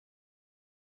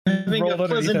 Having Rolled a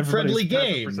underneath pleasant, everybody's friendly passive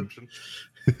game. perception.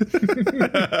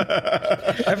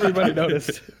 Everybody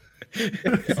noticed.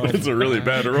 It's a really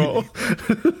bad roll.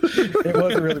 It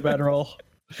was a really bad roll.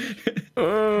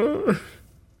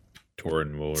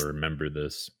 Torin will remember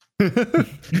this.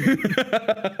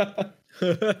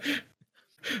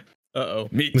 Uh-oh.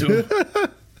 Me too.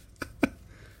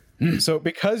 So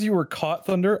because you were caught,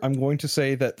 Thunder, I'm going to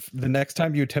say that the next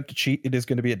time you attempt to cheat, it is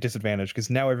going to be at disadvantage because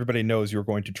now everybody knows you're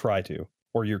going to try to,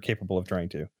 or you're capable of trying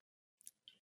to.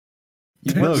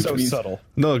 You No, were it so means- subtle.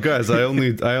 No, guys, I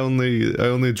only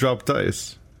dropped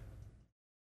dice.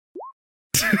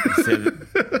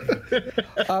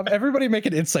 Everybody make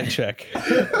an insight check.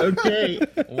 Okay.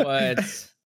 What?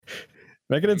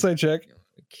 Make an insight check.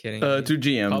 Kidding. To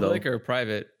GM, Public though. or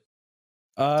private?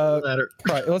 Matter.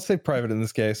 Let's say private in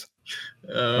this case.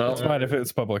 It's fine if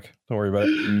it's public. Don't worry about it.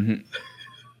 Mhm.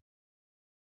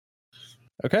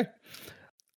 Okay.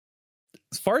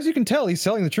 As far as you can tell, he's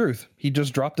telling the truth. He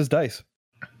just dropped his dice.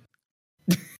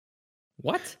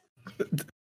 What?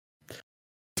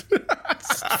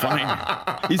 It's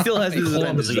fine. He still has his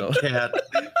advantage, Clumsy though. cat.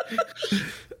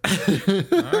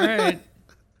 All right.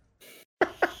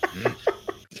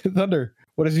 Thunder,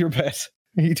 what is your bet?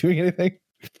 Are you doing anything?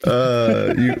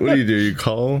 What do? You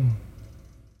call?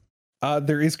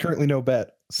 There is currently no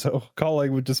bet, so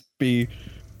calling would just be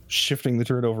shifting the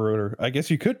turnover order. I guess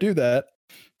you could do that.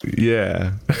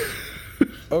 Yeah.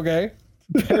 Okay.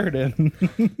 Paradin.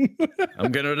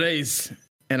 I'm going to raise,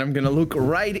 and I'm going to look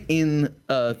right in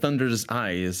Thunder's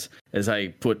eyes as I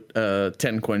put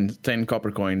 10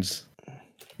 copper coins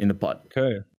in the pot.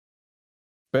 Okay.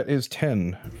 Bet is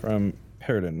 10 from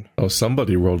Paradin. Oh,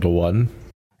 somebody rolled a 1.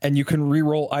 And you can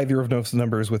re-roll either of those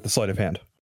numbers with the sleight of hand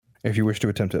if you wish to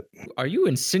attempt it. Are you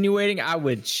insinuating I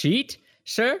would cheat,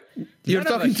 sir? You're None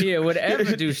of talking us here would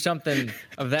ever do something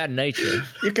of that nature.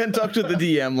 You can't talk to the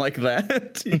DM like that.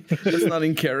 That's not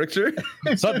in character.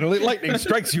 Suddenly, lightning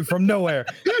strikes you from nowhere.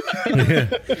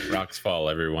 Rocks fall,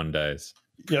 everyone dies.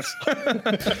 Yes.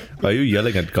 Are you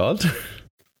yelling at God?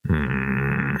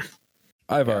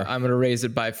 Ivar. I'm going to raise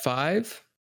it by 5.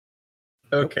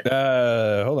 Okay.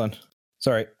 Hold on.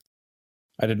 Sorry.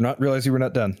 I did not realize you were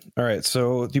not done. All right,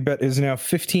 so the bet is now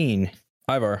 15.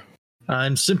 Ivar.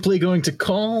 I'm simply going to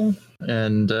call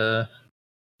and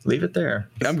leave it there.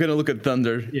 I'm going to look at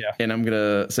Thunder, Yeah. and I'm going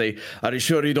to say, are you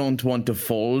sure you don't want to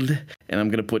fold? And I'm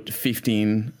going to put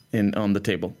 15 on the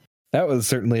table. That was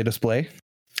certainly a display.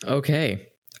 Okay.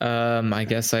 I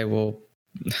guess I will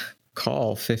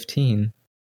call 15.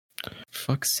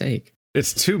 Fuck's sake.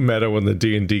 It's too meta when the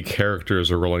D&D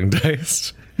characters are rolling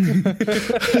dice.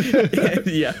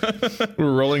 Yeah.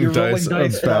 We're rolling You're dice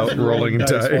rolling dice about whilst you're rolling rolling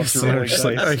dice dice. whilst you're And I'm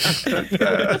rolling just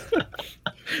like,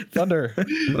 Thunder. I'm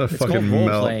gonna It's called fucking role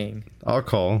melt. playing. I'll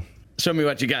call. Show me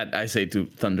what you got, I say to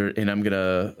Thunder, and I'm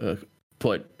gonna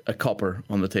put a copper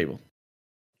on the table.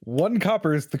 1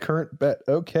 copper is the current bet.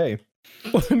 Okay.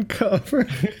 1 copper.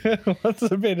 What's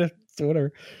the beta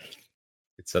winner?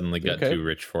 It suddenly got Okay. too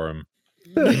rich for him.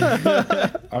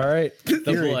 All right. The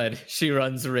Theory. blood. She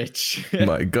runs rich.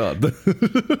 My God.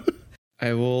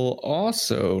 I will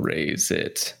also raise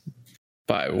it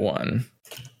by 1.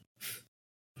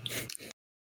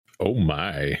 Oh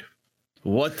my.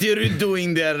 What are you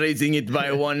doing there, raising it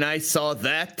by 1? I saw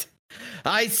that.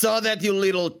 I saw that, you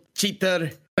little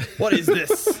cheater. What is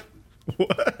this?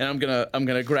 What? And I'm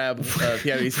gonna grab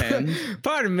Thierry's hand.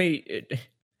 Pardon me.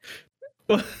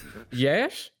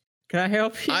 Yes? Can I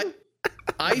help you?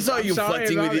 I saw you Sorry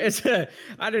flirting about with it.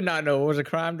 I did not know it was a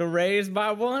crime to raise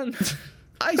by 1.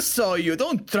 I saw you.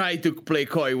 Don't try to play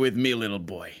coy with me, little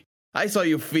boy. I saw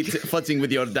you futzing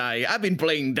with your die. I've been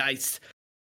playing dice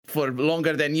for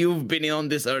longer than you've been on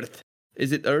this earth.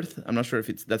 Is it Earth? I'm not sure if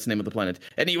that's the name of the planet.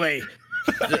 Anyway,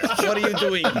 what are you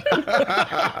doing?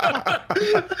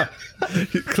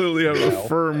 You clearly have a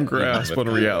firm grasp on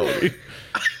reality.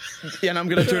 And I'm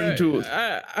gonna turn to.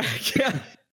 I can't.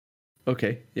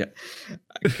 Okay, yeah.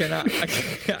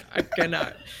 I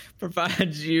cannot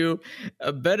provide you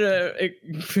a better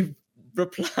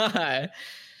reply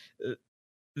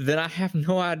than I have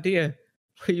no idea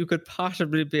what you could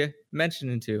possibly be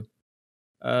mentioning to.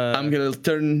 I'm gonna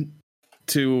turn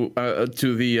to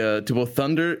both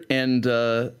Thunder and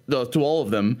to all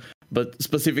of them, but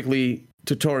specifically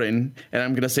to Torin, and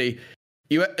I'm gonna say,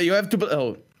 you have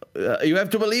to. You have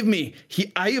to believe me.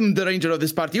 I am the ranger of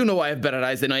this party. You know I have better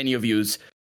eyes than any of yous.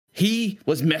 He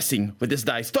was messing with this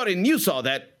dice. Torin, you saw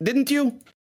that, didn't you?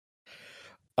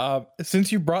 Since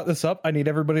you brought this up, I need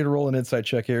everybody to roll an insight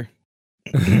check here.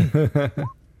 Since you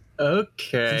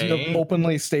Okay. have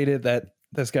openly stated that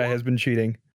this guy has been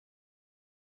cheating.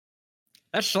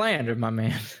 That's slander, my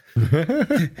man.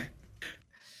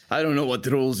 I don't know what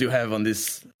rules you have on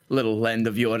this little land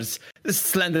of yours. This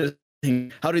slander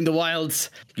thing out in the wilds.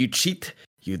 You cheat,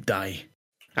 you die.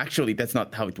 Actually, that's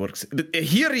not how it works. But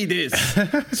here it is.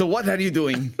 So what are you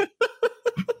doing?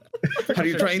 Are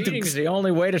you trying Cheating is to... the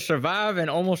only way to survive in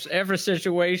almost every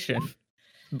situation.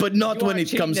 But not You when are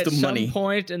it comes cheating to at money. some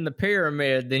point in the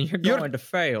pyramid, then you're going to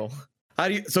fail.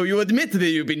 So you admit that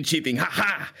you've been cheating. Ha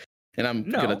ha! And I'm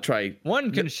No. going to try...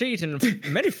 One can cheat in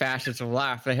many facets of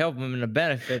life to help them in the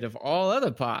benefit of all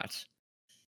other parts.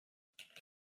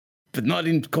 But not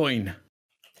in coin.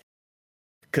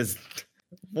 Because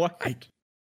What?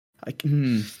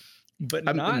 But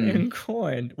I'm- not in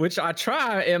coin, which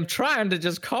am trying to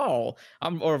just call.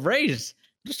 Or raise.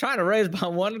 Just trying to raise by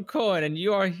 1 coin, and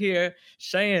you are here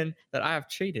saying that I have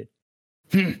cheated.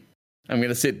 I'm going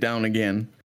to sit down again,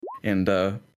 and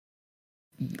I'm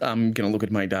going to look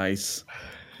at my dice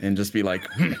and just be like,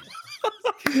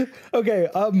 Okay,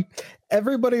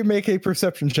 everybody make a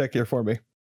perception check here for me.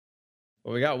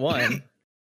 Well, we got 1.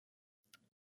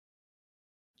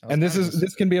 And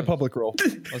this can be a public roll.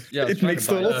 it makes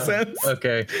total sense.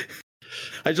 Okay.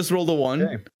 I just rolled a 1,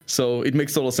 Okay. so it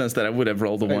makes total sense that I would have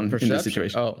rolled a 1 in this Perception?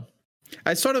 situation. Oh.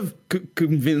 I sort of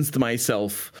convinced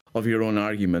myself of your own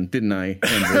argument, didn't I,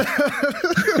 Andrew?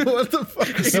 What the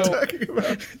fuck are you talking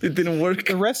about? It didn't work.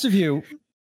 The rest of you,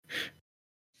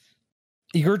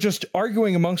 you're just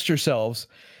arguing amongst yourselves,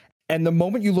 and the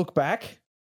moment you look back,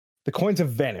 the coins have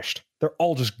vanished. They're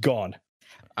all just gone.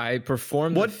 I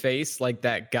performed What? the face like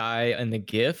that guy in the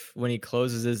GIF when he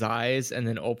closes his eyes and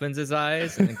then opens his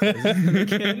eyes and then closes them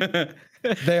again.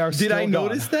 They are. Did I still gone.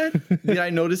 notice that? Did I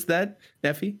notice that,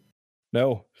 Neffy?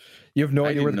 No, you have no I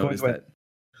idea where didn't the coins notice went.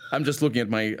 that. I'm just looking at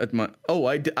my. Oh,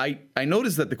 I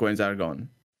noticed that the coins are gone.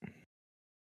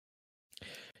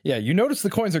 Yeah, you notice the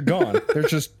coins are gone. They're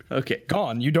just Okay.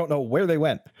 gone. You don't know where they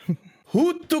went.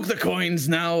 Who took the coins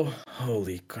now?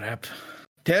 Holy crap.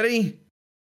 Terry?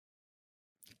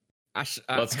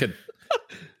 Let's get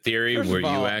theory. First Were of you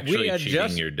all, actually we had cheating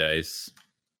just- your dice?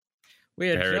 We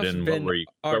had Paradin, just what been were you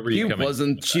He coming?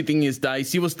 wasn't cheating his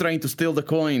dice. He was trying to steal the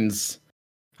coins.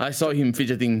 I saw him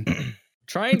fidgeting.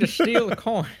 trying to steal the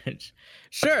coins.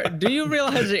 Sure. Do you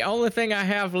realize the only thing I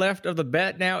have left of the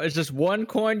bet now is just 1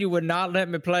 coin you would not let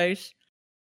me place?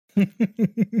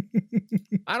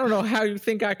 I don't know how you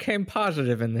think I came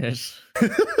positive in this.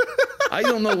 I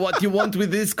don't know what you want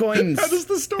with these coins. How does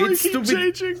the story It's keep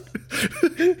stupid. changing?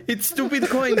 It's stupid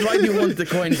coins. Why do you want the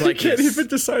coins You like can't this? even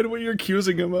decide what you're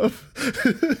accusing him of.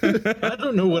 I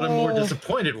don't know what I'm more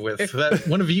disappointed with. That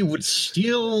one of you would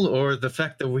steal, or the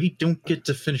fact that we don't get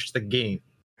to finish the game.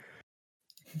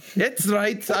 That's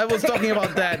right. I was talking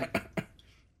about that.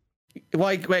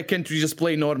 Why can't we just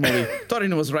play normally?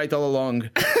 Torin was right all along.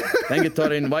 Dang it,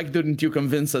 Torin. Why didn't you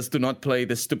convince us to not play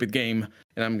this stupid game?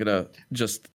 And I'm gonna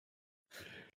just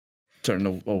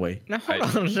turn away. Now hold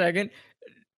on a second.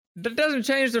 That doesn't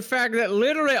change the fact that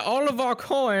literally all of our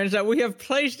coins that we have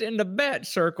placed in the bet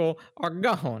circle are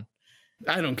gone.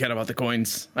 I don't care about the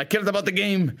coins. I cared about the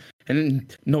game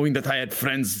and knowing that I had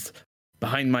friends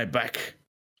behind my back.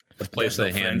 But Place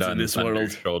there's a no hand friends on in this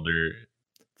Thunder's world. shoulder.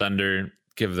 Thunder,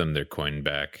 give them their coin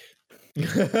back.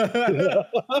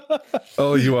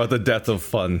 Oh, you are the death of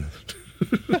fun.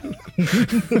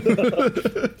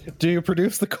 Do you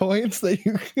produce the coins that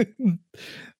you can?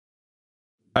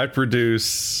 I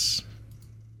produce.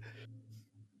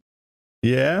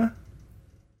 Yeah.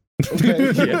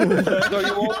 Okay. So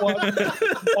you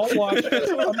all watch as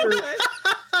Thunder.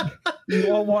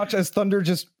 You all watch as Thunder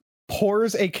just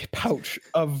pours a pouch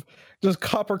of just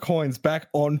copper coins back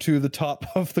onto the top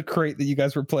of the crate that you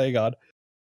guys were playing on.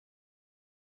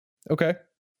 Okay.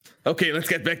 Okay, let's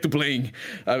get back to playing.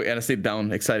 I gotta sit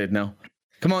down, excited now.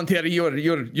 Come on, Terry,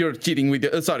 you're cheating with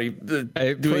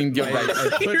your, doing your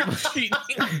dice.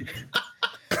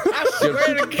 I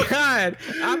swear to God,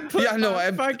 I put Yeah, no, my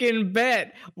I'm- fucking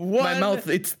bet. My mouth,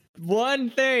 it's One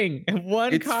thing,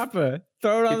 one It's- copper.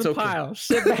 Throw it on it's the okay. pile.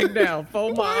 Sit back down.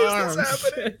 Fold my arms.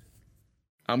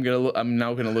 I'm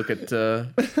now gonna look at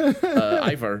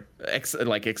Ivar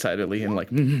excitedly and like.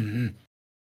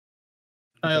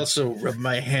 I also rub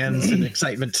my hands in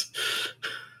excitement.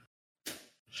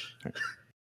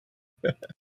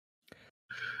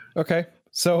 Okay.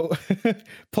 So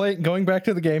going back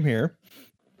to the game here.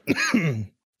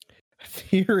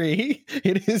 Theory,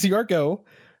 it is your go.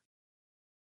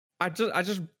 I just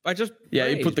Yeah,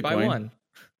 you put raised the by coin. one.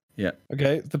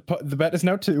 Okay, the bet is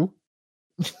now 2.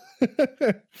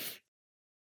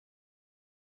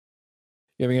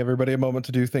 Giving everybody a moment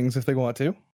to do things if they want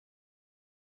to.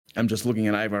 I'm just looking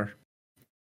at Ivar.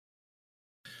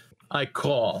 I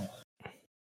call.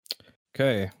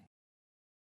 Okay.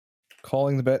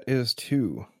 Calling the bet is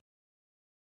 2.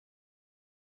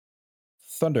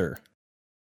 Thunder.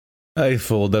 I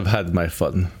fold. I've had my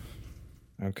fun.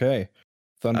 Okay.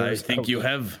 Thunder. I is think out. you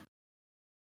have.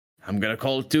 I'm gonna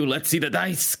call too. Let's see the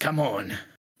dice. Come on.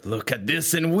 Look at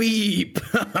this and weep.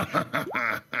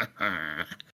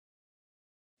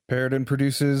 Paradin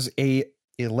produces a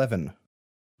 11.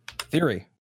 Theory.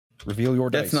 Reveal your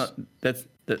That's dice.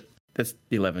 that's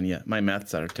 11. Yeah, my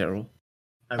maths are terrible.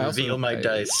 I I also reveal my don't-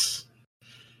 dice.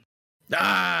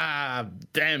 Ah,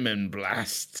 damn and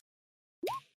blast.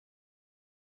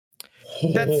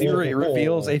 That theory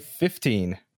reveals a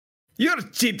 15. You're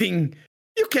cheating.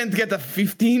 You can't get a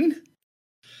 15.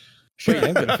 Sure, I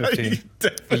am good at 15.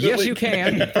 Yes, you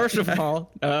can. First of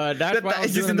all, that's The why I was dice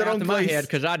is doing in the the math wrong in my place. head,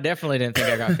 because I definitely didn't think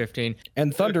I got 15.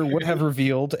 And Thunder would have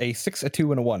revealed a 6, a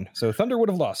 2, and a 1. So Thunder would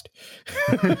have lost.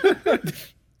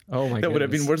 Oh my god. That would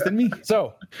have been worse than me.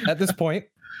 So at this point,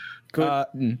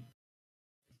 Good.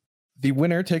 the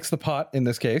winner takes the pot in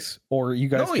this case, or you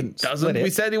guys No, can it doesn't. split it. We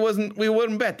said it wasn't. We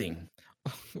weren't betting.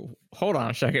 Hold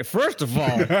on a second. First of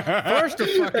all,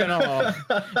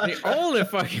 the only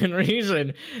fucking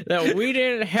reason that we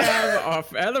didn't have our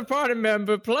other party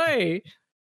member play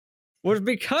was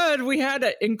because we had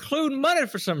to include money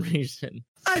for some reason.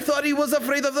 I thought he was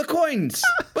afraid of the coins,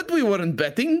 but we weren't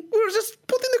betting. We were just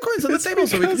putting the coins on the It's table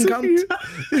so we because can count.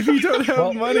 if you don't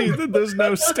have money, then there's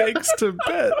no stakes to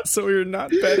bet. So you're not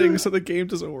betting, so the game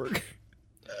doesn't work.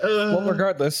 Well,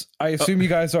 regardless, I assume you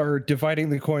guys are dividing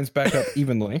the coins back up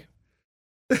evenly.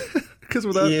 Because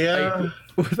without Yeah.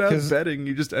 without 'Cause- betting,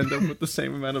 you just end up with the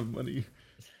same amount of money.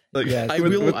 Like Yes, I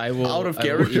will- with- out of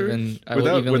character, I will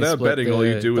without- evenly without split betting, all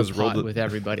you do the is roll pot the- with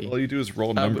everybody. all you do is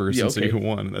roll numbers yeah, and say okay. who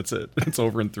won, and that's it. It's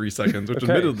over in 3 seconds, which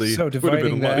Okay, admittedly so would have been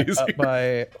dividing a lot that easier. up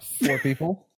by 4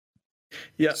 people.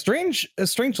 Yeah.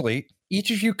 Strangely,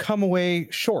 each of you come away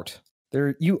short.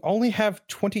 You only have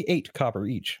 28 copper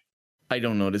each. I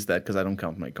don't notice that because I don't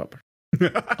count my copper.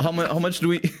 How much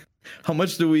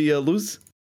do we lose?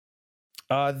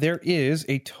 There is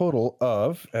a total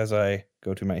of, as I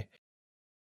go to my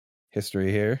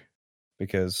history here,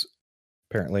 because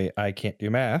apparently I can't do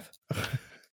math.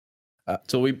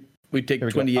 So we take There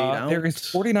we go. 28 out. There is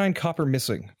 49 copper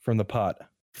missing from the pot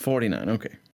 49.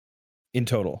 Okay. in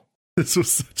total. This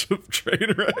was such a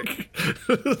train wreck.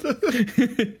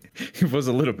 It was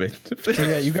a little bit. So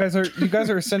yeah, you guys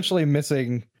are essentially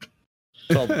missing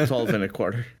 12 and a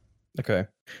quarter. Okay.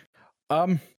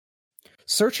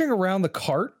 Searching around the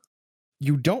cart,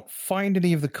 you don't find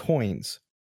any of the coins.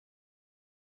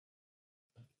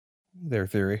 Their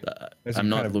theory. As you I'm kind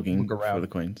not of looking look for around. the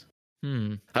coins.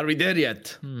 Hmm. Are we there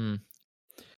yet? Hmm.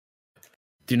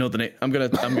 Do you know the name? I'm gonna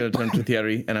turn to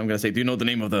Thierry and I'm gonna say, do you know the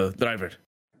name of the driver?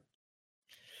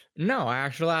 No,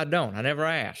 actually, I don't. I never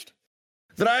asked.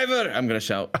 Driver! I'm gonna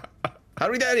shout. Are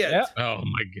we there yet? Yeah. Oh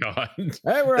my god.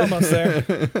 Hey, we're almost there.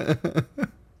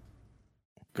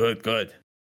 Good.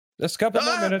 Just a couple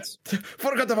more minutes.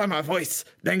 Forgot to find my voice.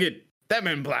 Dang it. That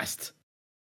man blast.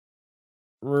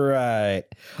 Right.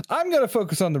 I'm gonna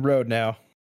focus on the road now.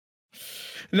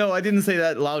 No, I didn't say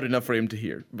that loud enough for him to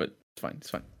hear, but it's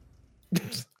fine.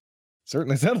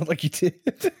 Certainly sounded like you did.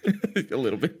 A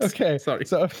little bit. Okay. Sorry.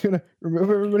 So I'm gonna remove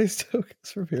everybody's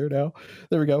tokens from here now.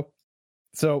 There we go.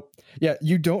 So yeah,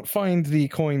 you don't find the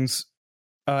coins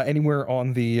anywhere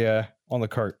on the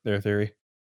cart. Their theory.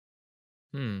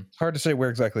 Hmm. It's hard to say where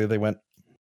exactly they went.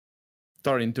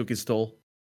 Thorin took his toll.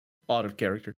 Out of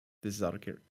character. This is out of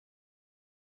character.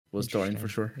 Was Thorin for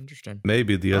sure. Interesting.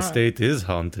 Maybe the All right. estate is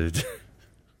haunted.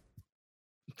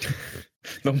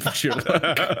 Don't push your luck.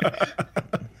 I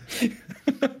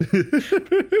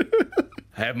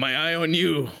have my eye on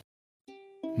you.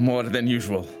 More than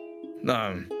usual.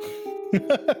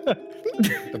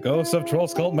 The ghosts of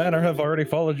Trollskull Manor have already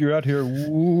followed you out here.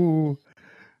 Woo.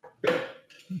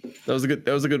 That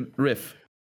was a good riff.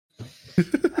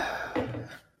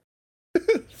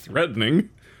 Threatening.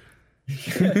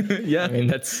 Yeah. I mean,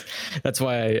 that's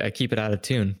why I keep it out of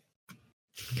tune.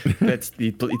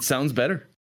 It sounds better.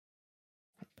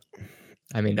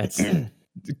 I mean, that's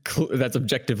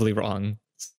objectively wrong.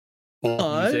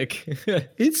 Music.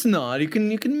 It's not. You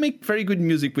can make very good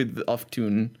music with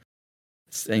off-tune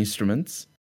instruments.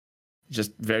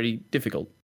 Just very difficult.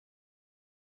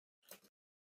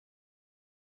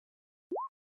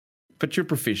 But you're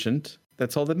proficient.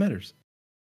 That's all that matters.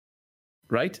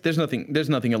 Right? There's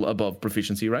nothing above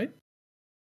proficiency, right?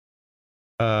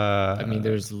 I mean,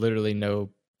 there's literally no.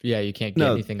 Yeah, you can't get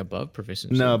No. anything above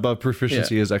proficiency. No, but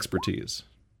proficiency is expertise.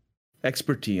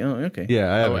 Expertise. Oh, okay.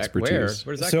 Yeah, I have Oh, expertise.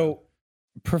 Where does that So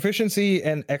proficiency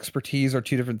and expertise are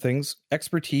two different things.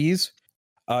 Expertise,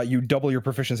 you double your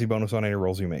proficiency bonus on any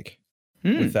rolls you make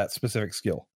with that specific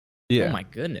skill. Yeah. Oh my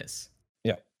goodness.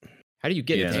 Yeah. How do you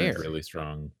get Yeah, there? Really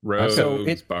strong. So Rogues,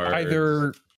 it's bards.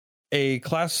 either a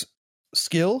class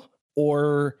skill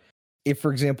or if,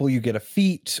 for example, you get a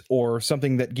feat or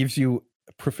something that gives you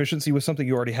proficiency with something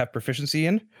you already have proficiency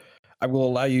in, I will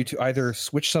allow you to either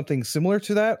switch something similar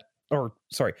to that or,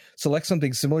 select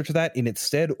something similar to that in its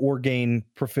stead or gain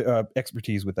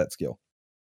expertise with that skill.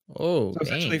 Oh, So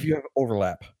essentially, if dang. you have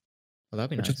overlap, Well, that'd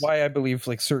be which nice. is why I believe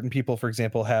like certain people, for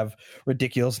example, have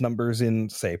ridiculous numbers in,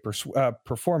 say,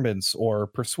 performance or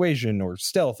persuasion or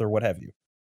stealth or what have you.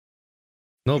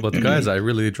 No, but guys, I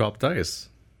really dropped dice.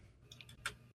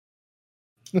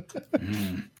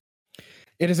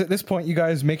 It is at this point you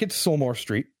guys make it to Solmore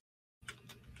Street,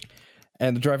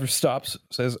 and the driver stops,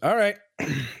 says, "All right,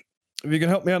 if you can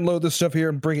help me unload this stuff here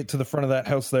and bring it to the front of that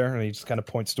house there," and he just kind of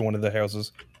points to one of the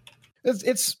houses.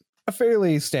 It's a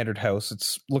fairly standard house.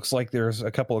 It looks like there's a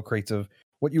couple of crates of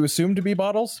what you assume to be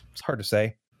bottles. It's hard to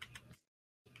say.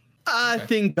 I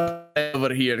think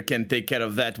over here can take care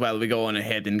of that while we go on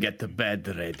ahead and get the bed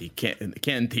ready.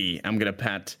 Can't he? I'm gonna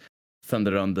pat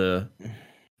Thunder on the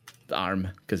arm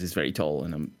because he's very tall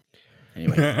and I'm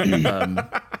anyway.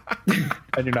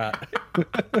 I do not.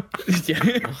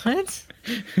 Yeah. What?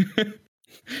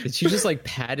 Did you just like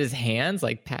pat his hands?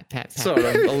 Like pat? Sort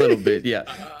of, a little bit, yeah.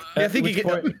 I At think which he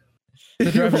point, can.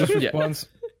 the driver just Yeah. responds,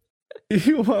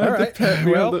 You wanted All right, to pat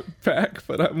me well- on the back,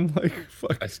 but I'm like,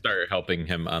 fuck. I start helping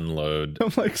him unload.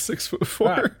 I'm like 6'4".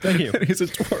 Ah, thank you. And he's a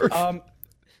dwarf.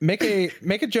 make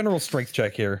a general strength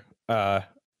check here,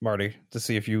 Marty, to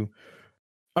see if you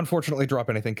unfortunately drop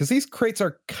anything, because these crates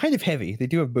are kind of heavy. They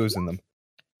do have booze in them.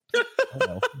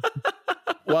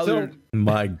 While So- you're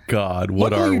My God,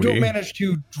 what Luckily are you we? don't manage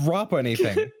to drop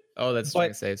anything. Oh, that's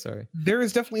But- strength save. Sorry. There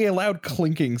is definitely a loud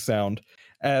clinking sound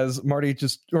as Marty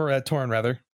Torin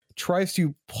rather, tries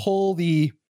to pull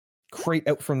the crate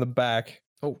out from the back.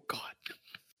 Oh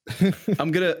God.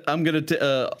 I'm gonna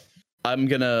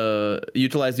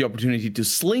utilize the opportunity to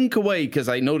slink away because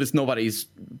I noticed nobody's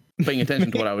paying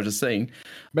attention to what I was just saying,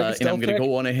 Make a and I'm stealth gonna check.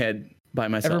 go on ahead by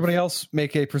myself. Everybody else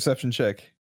make a perception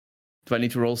check. Do I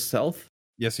need to roll stealth?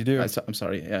 Yes, you do. I'm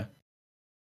sorry. Yeah.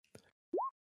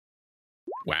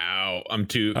 Wow.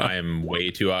 I am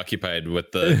way too occupied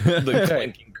with the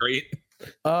clanking crate.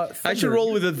 I should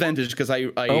roll with advantage because I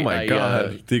Oh my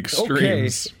god, the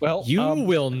extremes. Okay. Well, You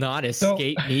will not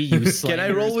escape me, you Can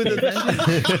I roll with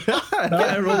advantage? Can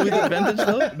I roll with advantage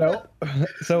though? no.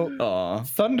 So Aw.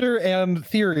 Thunder and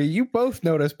Theory, you both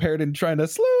notice Paradin trying to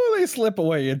slowly slip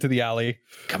away into the alley.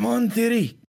 Come on,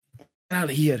 Theory. Get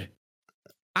out of here.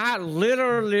 I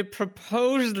literally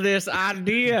proposed this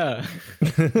idea.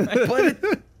 But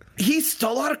he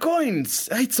stole our coins.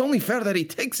 It's only fair that he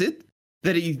takes it.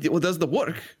 That he does the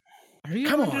work. Are you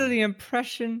Come under on. the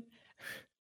impression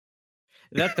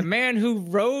that the man who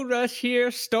rode us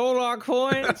here stole our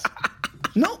coins?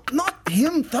 No, not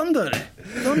him, Thunder.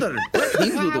 Thunder, let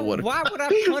him do the work. Why would I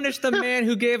punish the man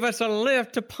who gave us a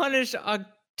lift to punish a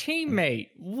teammate?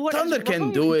 What is Thunder can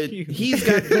wrong do with it. you? He's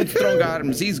got good, strong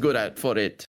arms. He's good at for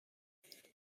it.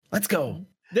 Let's go.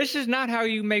 This is not how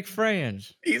you make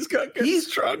friends. He's got good He's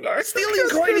strong arms. Stealing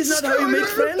coin is not how you make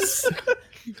friends.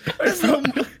 There's no-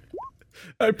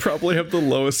 I probably have the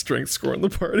lowest strength score in the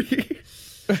party.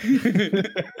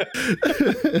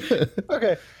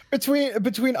 Okay,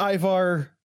 between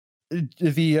Ivar,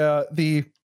 the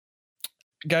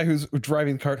guy who's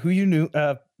driving the cart, who you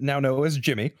now know as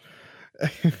Jimmy.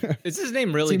 Is his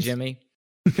name really Seems- Jimmy?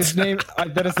 His name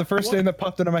that is the first name that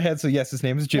popped into my head. So yes, his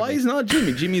name is Jimmy. Why is not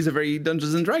Jimmy? Jimmy's a very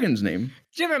Dungeons and Dragons name.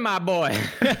 Jimmy, my boy.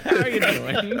 How are you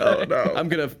doing? Oh no. I'm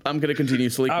gonna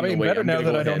continue sleeping I mean, away. better I'm now gonna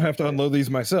that go I don't ahead. have to unload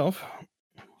these myself.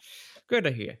 Good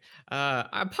to hear. I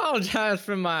apologize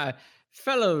for my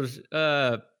fellows.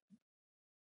 I'm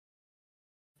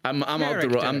out the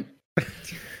road.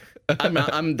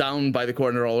 I'm down by the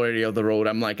corner already of the road.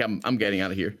 I'm getting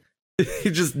out of here. He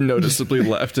just noticeably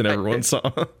left and everyone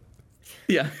saw.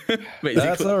 Yeah, basically.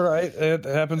 That's all right. It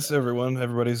happens to everyone.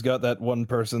 Everybody's got that one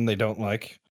person they don't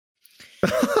like.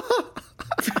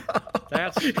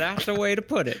 That's the way to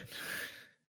put it.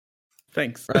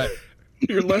 Thanks. Right.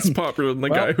 You're less popular than the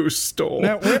Well, guy who stole.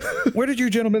 Now, where did you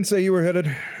gentlemen say you were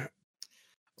headed?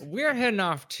 We're heading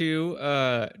off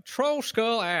to Troll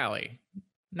Skull Alley.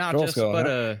 Not Troll just, Skull,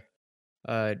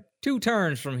 but 2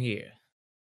 turns from here.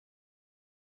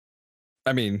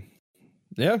 I mean,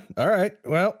 yeah. All right.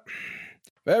 Well,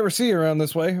 if I ever see you around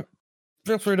this way,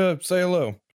 feel free to say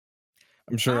hello.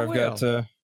 I'm sure I I've got will.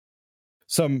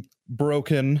 some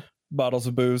broken bottles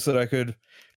of booze that I could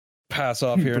pass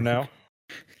off here now.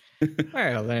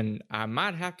 Well, then I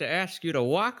might have to ask you to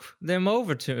walk them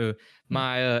over to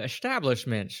my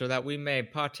establishment so that we may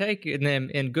partake in them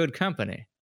in good company.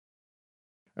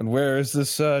 And where is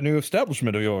this new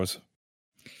establishment of yours?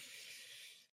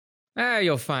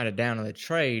 You'll find it down in the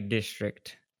trade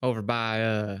district over by,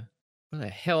 where the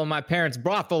hell are my parents'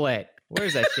 brothel at?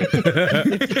 Where's that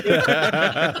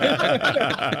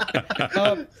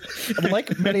shit?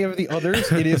 Like many of the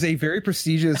others, it is a very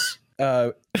prestigious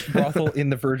brothel in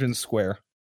the Virgin Square.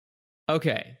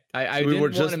 Okay, I So we didn't were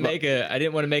want just to make I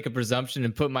didn't want to make a presumption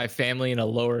and put my family in a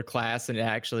lower class than it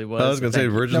actually was. I was going to say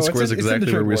Thank you. Virgin No, it's Square is in the exactly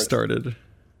trade where we wards. started.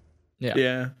 Yeah.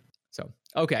 Yeah. So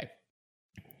okay.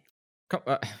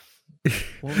 What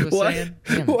was I Why, saying?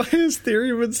 Damn it. why has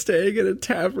Theory been staying at a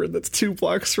tavern that's 2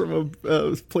 blocks from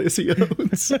a place he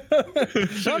owns?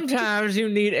 Sometimes you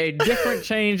need a different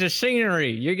change of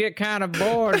scenery. You get kind of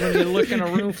bored when you look in a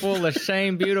room full of the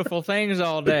same beautiful things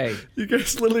all day. You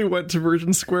guys literally went to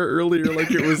Virgin Square earlier like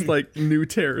it was like new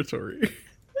territory.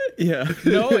 Yeah.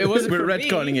 No, it wasn't. We're for me.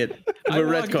 retconning it. I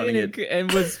We're walked retconning in it.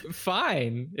 and was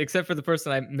fine, except for the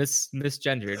person I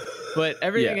misgendered. But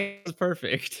everything was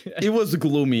perfect. It was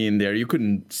gloomy in there. You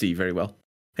couldn't see very well.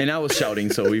 And I was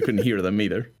shouting, so you couldn't hear them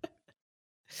either.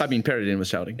 I mean, Paradin was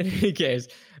shouting. In any case,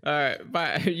 all right,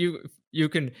 but you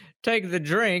can take the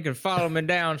drink and follow me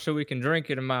down so we can drink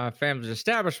it in my family's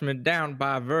establishment down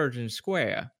by Virgin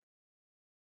Square.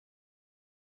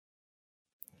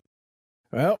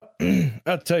 Well,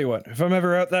 I'll tell you what. If I'm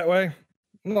ever out that way,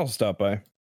 I'll stop by.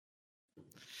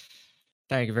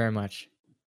 Thank you very much.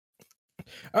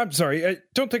 I'm sorry. I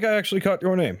don't think I actually caught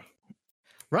your name.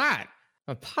 Right.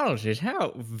 Apologies.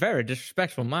 How very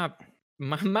disrespectful. My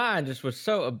mind just was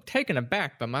so taken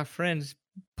aback by my friend's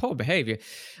poor behavior.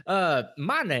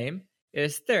 My name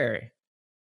is Theory.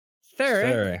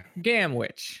 Theory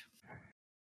Gamwich.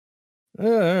 All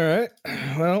right.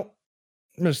 Well,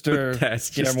 Mr. That's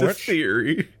just a Gamwich.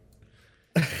 theory.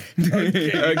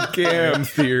 A gam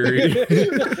theory.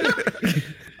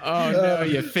 Oh no,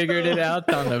 you figured it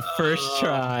out on the first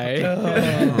try.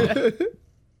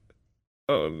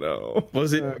 Oh no.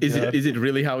 Was it? Is it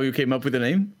really how you came up with the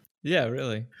name? Yeah,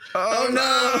 really. Oh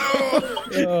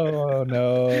no! Oh,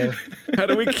 no. How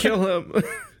do we kill him?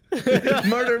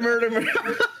 Murder.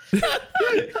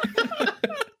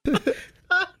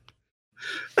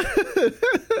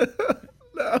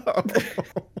 No.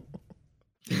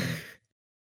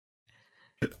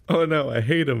 Oh no, I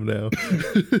hate him now.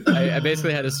 I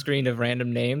basically had a screen of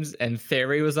random names, and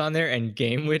Theory was on there, and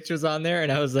Game Witch was on there,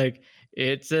 and I was like,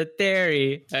 "It's a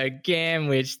theory, a Game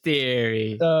Witch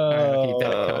theory."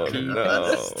 Oh, Keep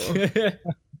God. It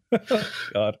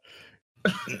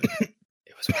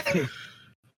was worth it.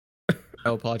 I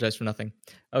apologize for nothing.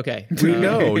 Okay, We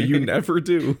know you never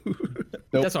do.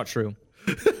 that's not true.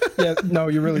 Yeah, no,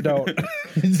 you really don't.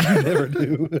 You never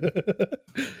do.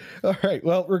 All right.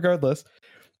 Well, regardless,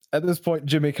 at this point,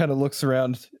 Jimmy kind of looks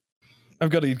around. I've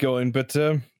got to get going, but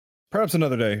perhaps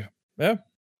another day. Yeah, of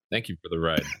Thank you for the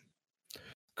ride.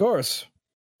 course.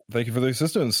 Thank you for the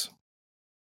assistance.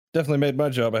 Definitely made my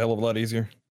job a hell of a lot easier.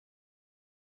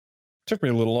 Took me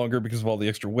a little longer because of all the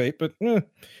extra weight, but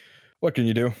what can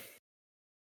you do?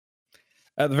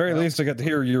 At the very least, I got to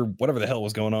hear your whatever the hell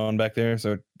was going on back there,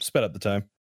 so it sped up the time.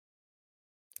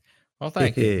 Well,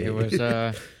 thank you.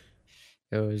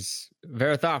 It was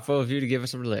very thoughtful of you to give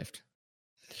us a lift.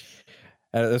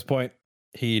 And at this point,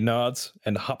 he nods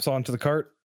and hops onto the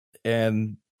cart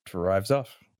and drives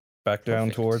off back down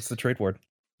Perfect. towards the trade ward.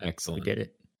 We Excellent. did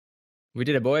it. We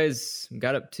did it, boys.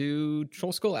 Got up to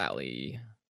Troll Skull Alley.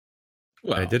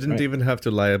 I didn't right. even have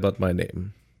to lie about my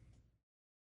name.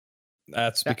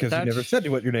 That's That- because that's- you never said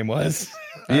what your name was.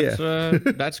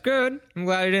 That's good. I'm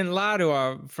glad you didn't lie to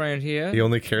our friend here. He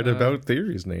only cared Uh, about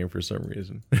Theory's name for some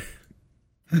reason.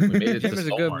 We made it Jim to is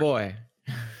a good Saltmark. boy.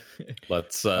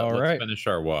 Let's right. finish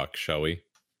our walk, shall we?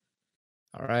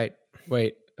 All right.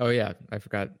 Wait. Oh yeah, I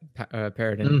forgot.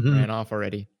 Paradin Mhm. ran off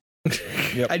already.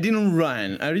 I didn't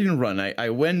run. I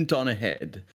went on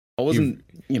ahead. I wasn't,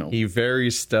 He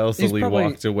very stealthily probably-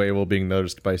 walked away while being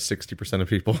noticed by 60% of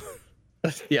people.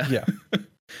 yeah. Yeah.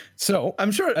 So,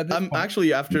 I'm sure. At this I'm point-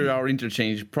 actually after our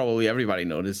interchange, probably everybody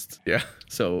noticed. Yeah.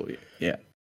 So yeah.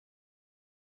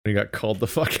 He got called the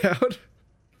fuck out.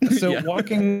 so Yeah.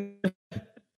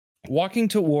 walking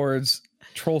towards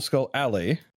Troll Skull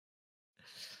Alley.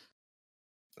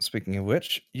 Speaking of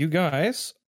which, you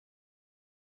guys,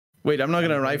 Wait, I'm not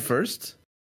gonna arrive first.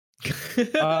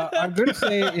 I'm going to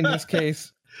say in this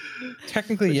case,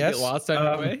 technically Did you yes. get lost on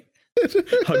your way?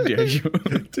 How dare you?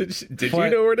 Did you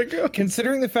But- know where to go?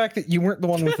 Considering the fact that you weren't the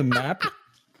one with the map,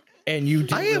 and you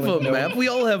didn't I have really a know- map. We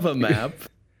all have a map.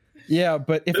 Yeah,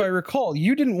 but if I recall,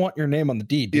 you didn't want your name on the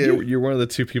deed, did Yeah, you? you're one of the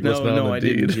two people that's No, not no, on the I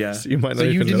deed. didn't, yeah. So you might So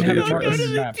not you even didn't know have the it marked on address.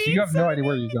 the map, so you have no idea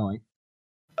where you're going.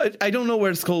 I don't know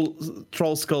where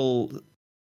Troll Skull.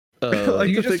 Like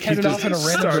You to just think he headed off in a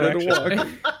random started direction.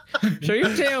 walking. So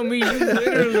you tell me you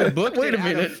literally booked Wait a it out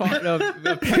minute. of fun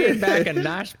of paying back a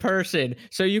nice person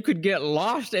so you could get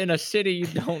lost in a city you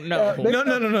don't know?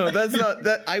 No. That's not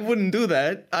that. I wouldn't do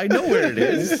that. I know where it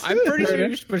is. I'm pretty sure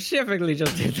you specifically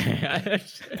just did that.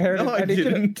 Paradin, No, I need you to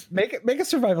didn't. make a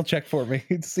survival check for me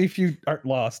to see if you aren't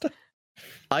lost.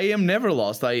 I am never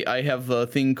lost. I have a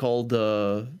thing called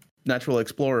Natural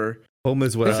Explorer. Home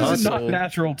is what This Uh-huh. is not So-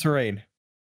 natural terrain.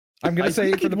 I'm going I to say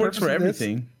think for it the works purpose for of this,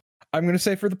 everything. I'm going to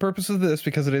say for the purpose of this,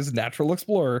 because it is Natural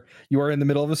Explorer, you are in the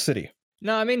middle of a city.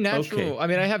 No, I mean natural. Okay. I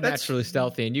mean I have That's- naturally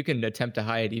stealthy, and you can attempt to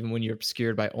hide even when you're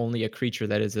obscured by only a creature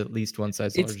that is at least one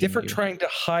size larger. It's than different you. trying to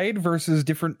hide versus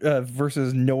different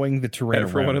versus knowing the terrain.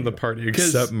 Everyone around in the you. party 'Cause-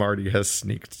 except Marty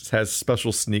has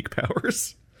special sneak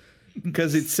powers.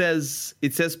 Because it says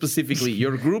specifically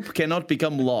your group cannot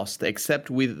become lost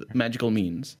except with magical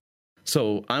means.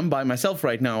 So I'm by myself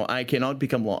right now. I cannot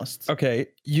become lost. Okay,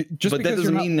 you just But that because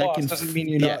doesn't you're mean not I lost can doesn't f- mean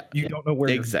you don't know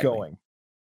where exactly. you're going.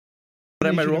 What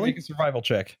am I need you to rolling? Make a survival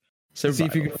check to see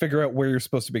if you can figure out where you're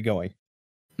supposed to be going.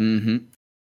 Mm-hmm.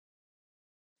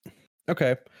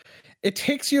 Okay. It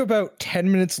takes you about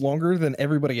 10 minutes longer than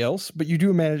everybody else, but you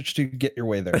do manage to get your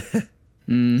way there.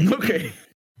 Okay.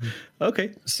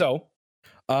 Okay. So,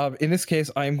 in this case,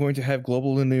 I am going to have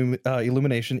global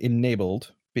illumination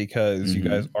enabled because you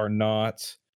guys are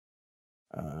not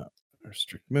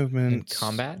restrict movement, in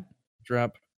combat.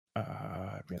 drop.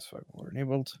 Advanced fog war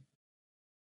enabled.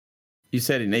 You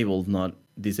said enabled, not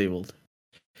disabled.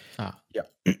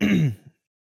 Yeah.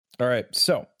 All right.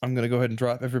 So I'm going to go ahead and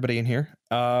drop everybody in here.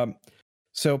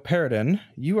 So Paradin,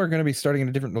 you are going to be starting in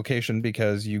a different location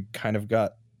because you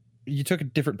took a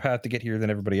different path to get here than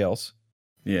everybody else.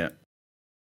 Yeah.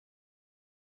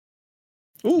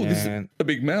 Oh, this is And a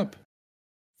big map.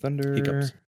 Thunder,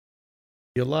 Hiccups.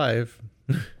 You alive?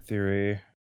 Theory,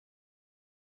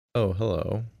 Oh,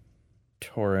 hello.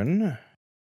 Torin,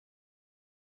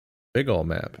 Big ol'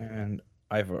 map. and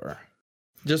Ivor.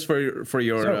 Just for your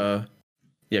So-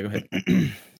 yeah, go ahead.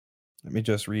 Let me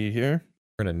just read here.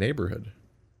 We're in a neighborhood.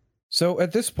 So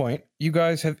at this point, you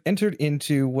guys have entered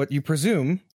into what you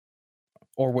presume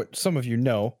or what some of you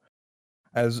know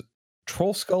as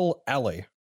Troll Skull Alley.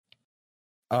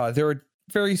 There are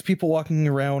various people walking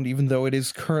around, even though it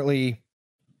is currently,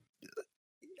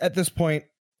 at this point,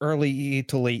 early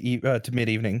to late to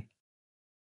mid-evening.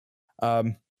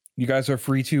 You guys are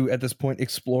free to, at this point,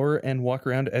 explore and walk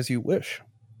around as you wish.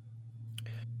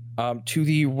 To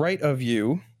the right of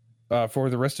you, for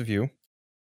the rest of you,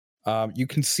 you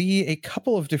can see a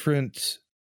couple of different,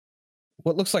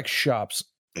 what looks like shops,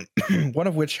 one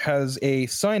of which has a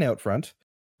sign out front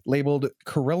labeled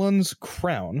Corellan's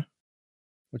Crown,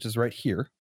 which is right here,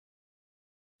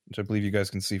 which I believe you guys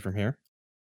can see from here.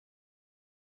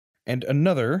 And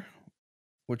another,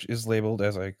 which is labeled,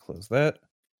 as I close that,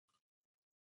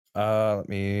 let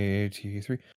me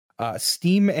T3,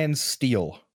 Steam and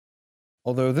Steel.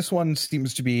 Although this one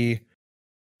seems to be,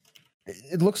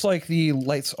 it looks like the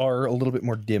lights are a little bit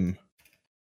more dim,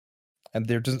 and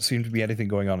there doesn't seem to be anything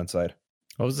going on inside.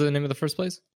 What was the name of the first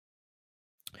place?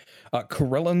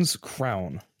 Corellan's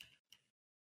Crown.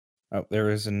 Oh, there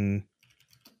is an.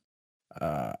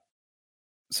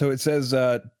 So it says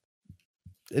the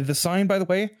sign, by the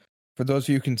way, for those of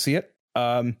you who can see it,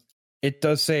 it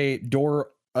does say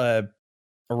door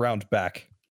around back.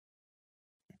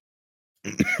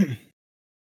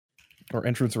 Or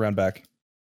entrance around back.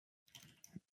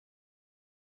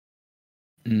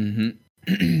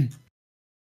 Mm-hmm.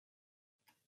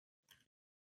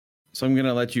 So I'm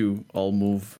gonna let you all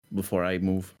move before I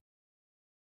move.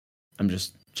 I'm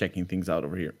just checking things out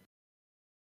over here.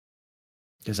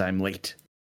 Because I'm late.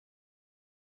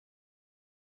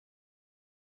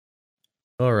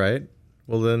 All right.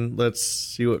 Well, then let's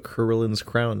see what Corellan's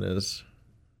Crown is.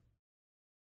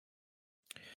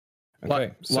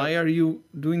 Okay, Why are you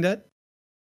doing that?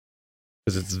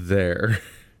 Because it's there.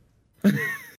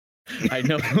 I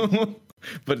know.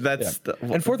 But that's...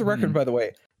 And for the record, by the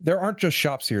way, there aren't just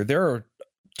shops here. There are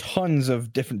tons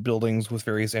of different buildings with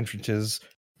various entrances.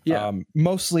 Yeah.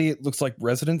 Mostly it looks like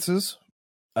residences.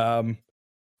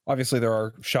 Obviously there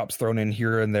are shops thrown in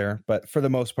here and there, but for the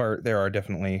most part, there are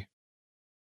definitely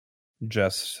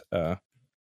just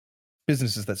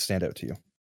businesses that stand out to you.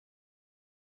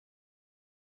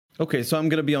 Okay, so I'm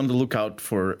gonna be on the lookout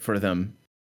for them.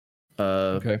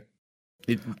 Okay.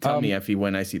 Tell me, Effie,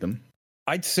 when I see them.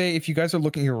 I'd say if you guys are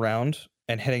looking around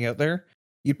and heading out there,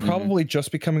 you'd probably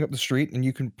just be coming up the street, and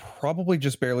you can probably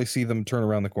just barely see them turn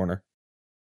around the corner.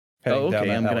 Oh, down okay.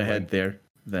 that I'm gonna alleyway. head there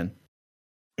then.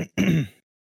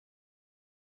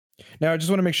 Now, I just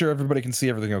want to make sure everybody can see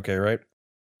everything okay, right?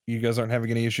 You guys aren't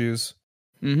having any issues?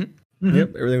 Mm-hmm.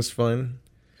 Yep, everything's fine.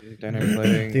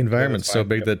 The environment's so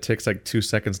big that it takes like 2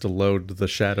 seconds to load the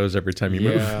shadows every time you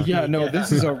move. Yeah, no,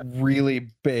 this is a really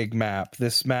big map.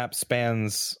 This map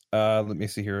spans, let me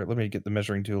see here. Let me get the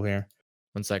measuring tool here.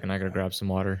 1 second, I gotta grab some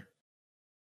water.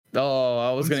 Oh,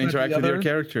 I was gonna One side to interact the with your other.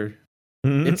 character.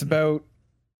 It's about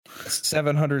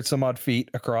 700 some odd feet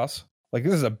across. Like,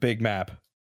 this is a big map.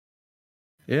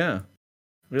 Yeah,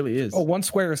 really is. Oh, one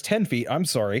square is 10 feet. I'm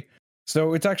sorry.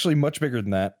 So it's actually much bigger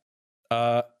than that.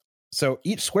 So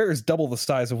each square is double the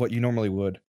size of what you normally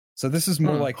would. So this is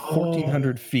more like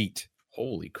 1,400 feet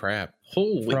Holy crap.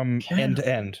 from end to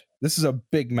end. This is a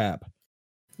big map.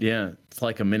 Yeah, it's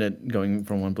like a minute going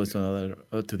from one place to another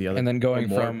to the other, And then going or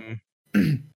more.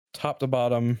 from top to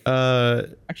bottom.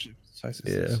 Actually, size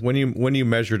is Yeah. this? When you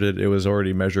measured it, it was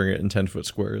already measuring it in 10-foot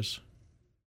squares.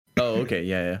 Oh, okay,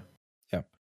 yeah.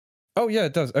 Oh yeah,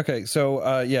 it does. Okay,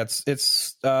 so yeah,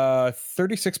 it's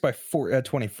 36 by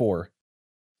 24.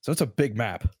 So it's a big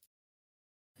map.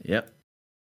 Yep.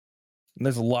 And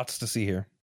there's lots to see here.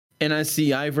 And I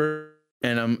see Ivor,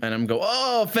 and I'm go.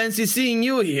 Oh, fancy seeing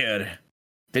you here.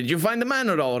 Did you find the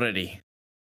manor already?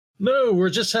 No, we're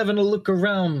just having a look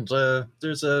around.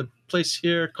 There's a place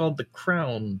here called the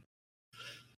Crown.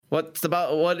 What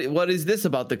is this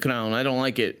about the crown? I don't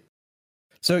like it.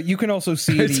 So you can also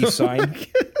see the sign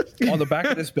on the back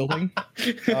of this building.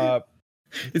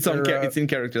 It's in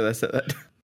character that I said that.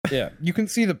 Yeah, you can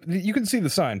see the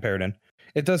sign, Paradin.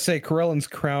 It does say Corellan's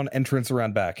Crown entrance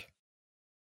around back.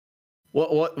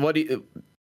 What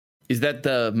is that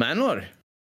the manor?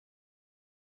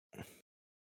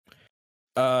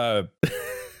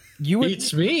 You would,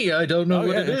 Beats me. I don't know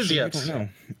what it is yet.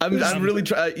 I'm really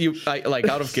like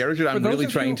out of character. I'm those really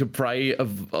of trying you- to pry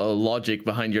of logic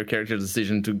behind your character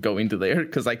decision to go into there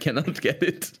because I cannot get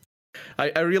it.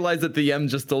 I realize that the DM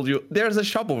just told you there's a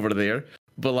shop over there,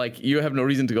 but like you have no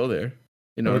reason to go there.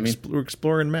 You know what I mean? We're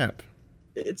exploring map.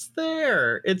 It's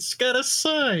there. It's got a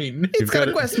sign. It's You've got a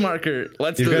gotta- quest marker.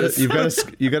 Let's do this. You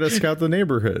got to scout the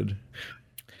neighborhood.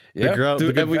 yeah. Figure out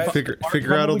Dude, the and we figure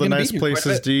out all the probably nice gonna beat you quite a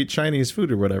places bit. to eat Chinese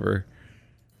food or whatever.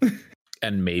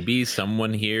 And maybe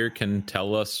someone here can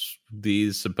tell us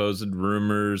these supposed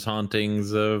rumors,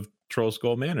 hauntings of Troll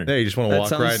Skull Manor. Yeah, you just want to That walk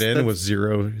sounds- right in that's- with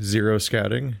zero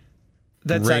scouting.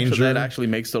 That Ranger. actually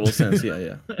makes total sense.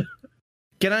 Yeah.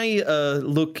 Can I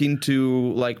look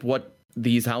into like what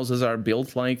these houses are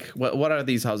built like? What are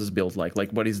these houses built like?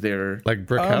 Like what is their? Like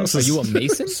brick Are houses. Are you a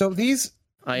mason? So these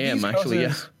I am these actually.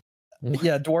 houses-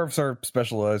 yeah, dwarves are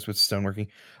specialized with stoneworking.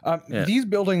 Yeah. These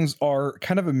buildings are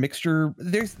kind of a mixture.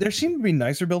 There seem to be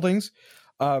nicer buildings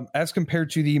as compared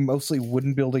to the mostly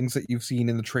wooden buildings that you've seen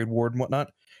in the trade ward and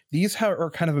whatnot. These are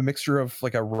kind of a mixture of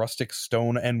like a rustic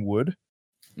stone and wood.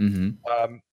 Yeah.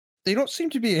 Mm-hmm. They don't seem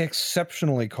to be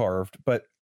exceptionally carved, but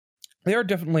they are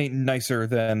definitely nicer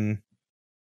than.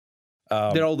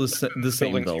 They're all the same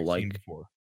buildings though. you've seen Like before.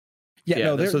 Yeah,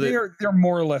 Yeah, no, so they- they're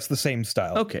more or less the same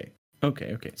style. okay.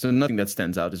 So nothing that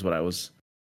stands out is what I was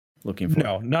looking for.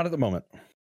 No, not at the moment.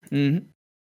 Mm-hmm.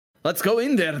 Let's go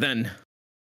in there then.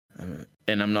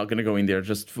 And I'm not gonna go in there.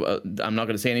 I'm not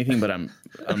gonna say anything, but I'm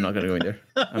not gonna go in there.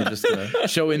 I'm just gonna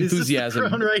show enthusiasm.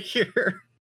 Is this the throne right here?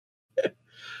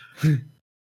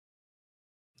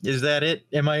 Is that it?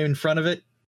 Am I in front of it?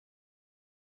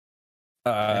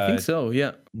 I think so.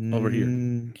 Yeah. Over here.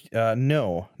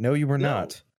 No, you were No.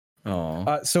 not.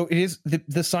 Oh. So it is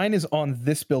the sign is on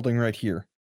this building right here.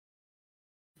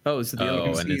 Oh, is it the Oh,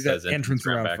 other? and See it says that entrance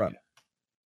around back. front,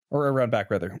 or around back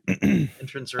rather.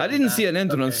 Entrance. I around didn't that? see an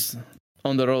entrance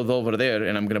on the road over there,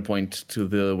 and I'm gonna point to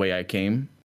the way I came.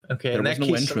 Okay, There in was that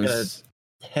no case, entrance. I'm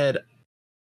gonna head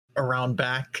around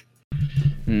back,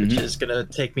 Mhm. which is gonna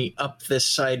take me up this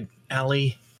side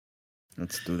alley.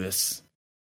 Let's do this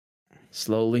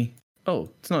slowly. Oh,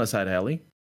 it's not a side alley.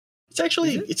 It's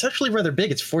actually Is it? it's actually rather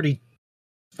big. It's 40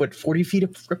 feet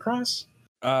across.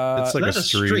 It's like That's a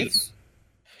street.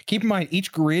 Keep in mind,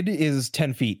 each grid is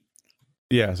 10 feet.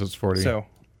 Yeah, so it's 40. So,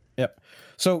 yep.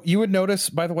 So you would notice,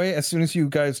 by the way, as soon as you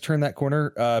guys turn that corner,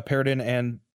 Paradin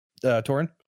and Torin,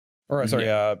 or sorry,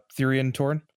 Therian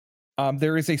Torin,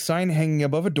 there is a sign hanging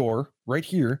above a door right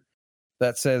here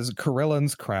that says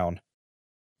Corellan's Crown.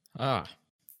 Ah.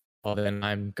 Well, then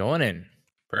I'm going in.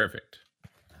 Perfect.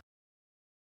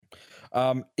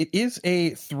 It is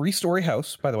a 3-story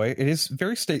house, by the way. It is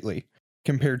very stately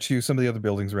compared to some of the other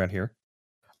buildings around here.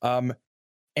 And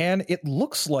it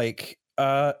looks like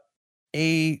a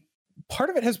part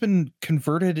of it has been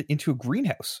converted into a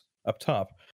greenhouse up top.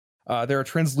 There are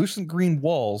translucent green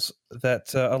walls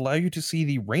that allow you to see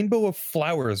the rainbow of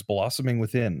flowers blossoming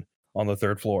within on the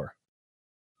 3rd floor.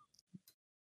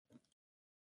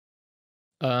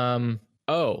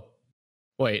 Oh.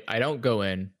 Wait, I don't go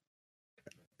in.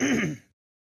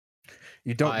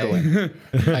 You don't go in.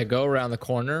 I go around the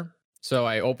corner. So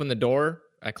I open the door,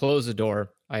 I close the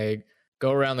door, I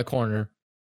go around the corner,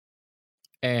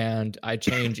 and I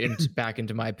change back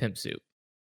into my pimp suit.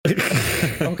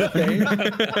 Okay.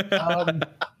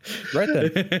 Right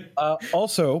then.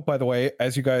 Also, by the way,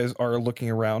 as you guys are looking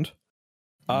around,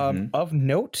 of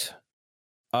note,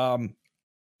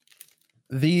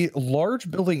 the large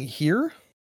building here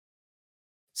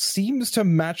seems to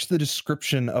match the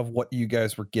description of what you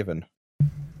guys were given.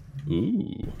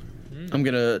 Ooh. I'm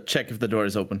gonna check if the door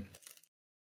is open.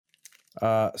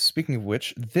 Speaking of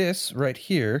which, this right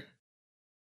here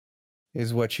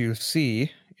is what you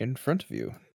see in front of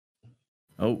you.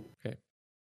 Oh, Okay.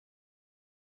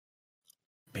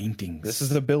 Paintings. This is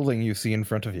the building you see in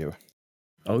front of you.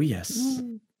 Oh yes.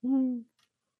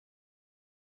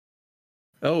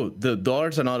 Oh, the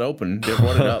doors are not open. They're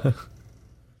boarded up.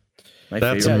 My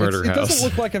That's favorite. a murder It house. doesn't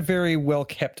look like a very well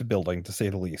kept building, to say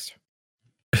the least.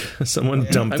 Someone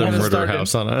dumped I'm their gonna murder start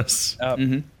house on us.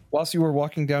 Mhm. Whilst you were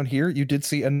walking down here, you did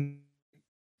see Okay.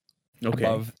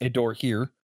 above a door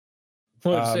here.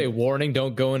 What did it say? Warning,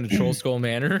 don't go into Troll Skull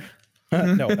Manor.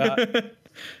 No,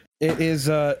 it is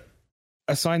a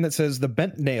sign that says the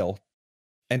Bent Nail,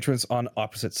 entrance on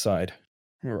opposite side,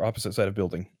 or opposite side of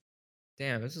building.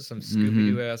 Damn, this is some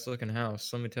Scooby-Doo ass looking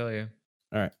house, let me tell you.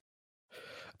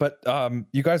 But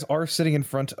you guys are sitting in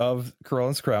front of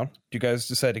Corellan's Crown. Do you guys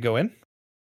decide to go in?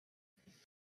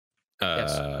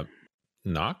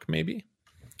 Knock, maybe?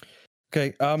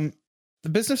 Okay. The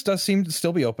business does seem to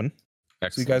still be open, so you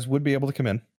Excellent. guys would be able to come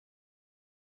in.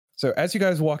 So as you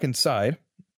guys walk inside,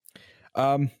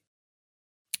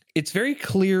 it's very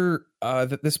clear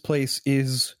that this place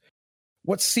is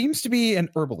what seems to be an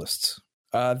herbalist's.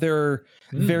 There are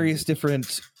various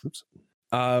different. Oops.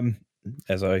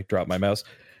 As I drop my mouse,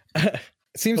 it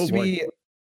seems to be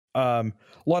a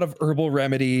lot of herbal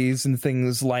remedies and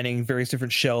things lining various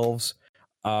different shelves,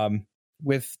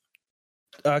 with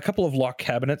a couple of locked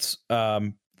cabinets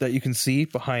that you can see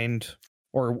behind,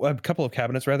 or a couple of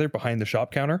cabinets rather behind the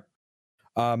shop counter.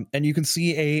 And you can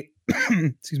see a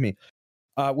excuse me,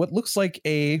 what looks like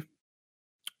a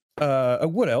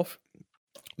wood elf,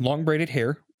 long braided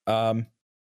hair,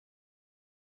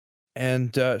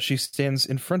 and she stands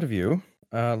in front of you.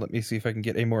 Let me see if I can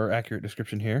get a more accurate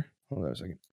description here. Hold on a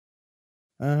second.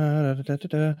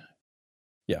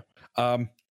 Yeah.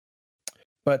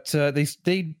 But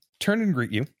they turn and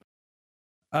greet you.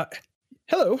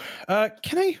 Hello.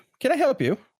 Can I help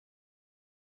you?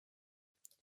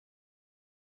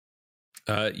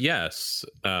 Yes.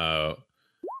 Oh,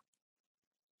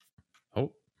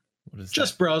 what is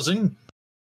Just browsing.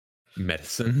 that?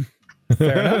 Medicine.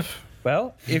 Fair enough.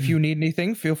 Well, if you need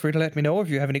anything, feel free to let me know. If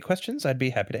you have any questions, I'd be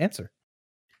happy to answer.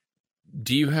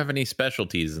 Do you have any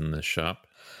specialties in this shop?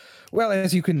 Well,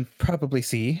 as you can probably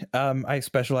see, I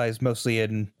specialize mostly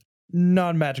in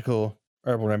non-magical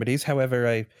herbal remedies.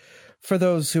 However, for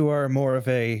those who are more of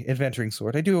a adventuring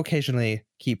sort, I do occasionally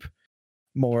keep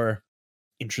more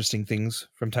interesting things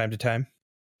from time to time.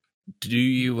 Do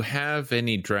you have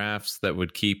any drafts that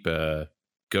would keep a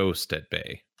ghost at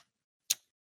bay?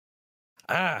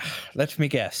 Let me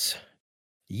guess.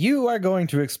 You are going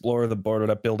to explore the boarded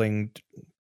up building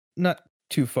not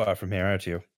too far from here, aren't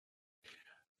you?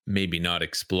 Maybe not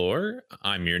explore.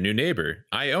 I'm your new neighbor.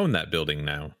 I own that building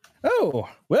now. Oh,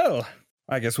 well,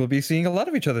 I guess we'll be seeing a lot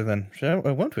of each other then,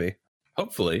 won't we?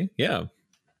 Hopefully, yeah.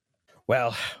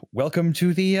 Well, welcome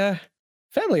to the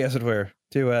family, as it were,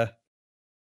 to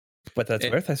what that's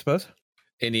worth, I suppose.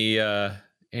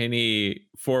 Any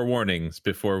forewarnings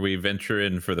before we venture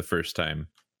in for the first time?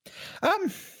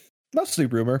 Mostly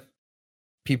rumor.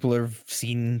 People have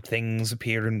seen things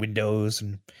appear in windows,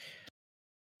 and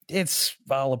it's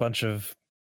all a bunch of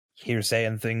hearsay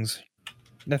and things.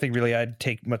 Nothing really I'd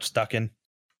take much stock in.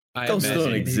 Ghosts don't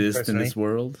imagine, exist in this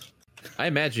world. I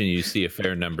imagine you see a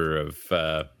fair number of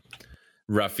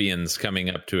ruffians coming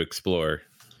up to explore.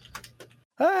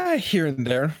 Here and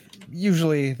there.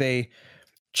 Usually they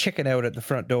chicken out at the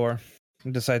front door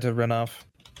and decide to run off.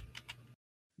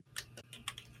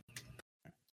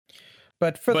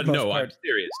 But for the most part, I'm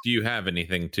serious. Do you have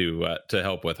anything to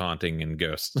help with haunting and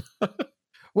ghosts?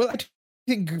 Well, I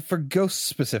think for ghosts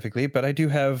specifically, but I do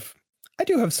have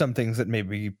some things that may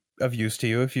be of use to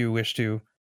you if you wish to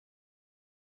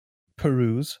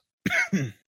peruse.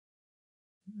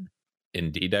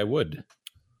 Indeed, I would.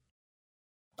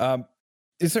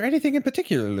 Is there anything in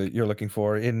particular that you're looking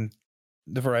for in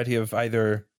the variety of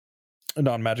either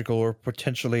non-magical or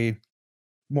potentially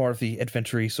more of the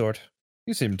adventure-y sort?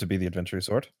 You seem to be the adventure-y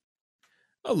sort.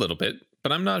 A little bit,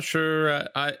 but I'm not sure.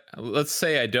 Let's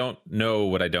say I don't know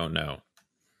what I don't know.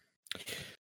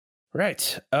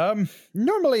 Right.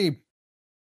 Normally,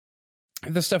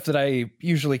 the stuff that I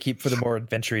usually keep for the more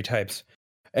adventure-y types,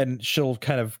 and she'll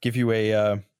kind of give you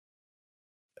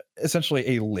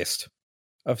essentially a list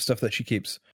of stuff that she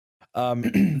keeps.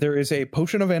 There is a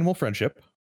potion of animal friendship,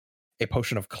 a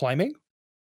potion of climbing,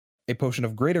 a potion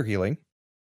of greater healing,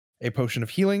 a potion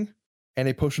of healing, and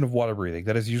a potion of water breathing.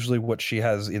 That is usually what she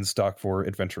has in stock for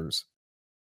adventurers.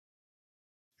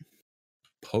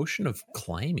 Potion of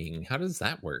climbing? How does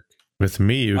that work? With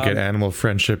me, you get animal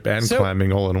friendship and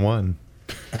climbing all in one.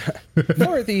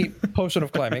 For the potion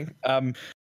of climbing,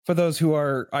 for those who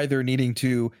are either needing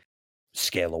to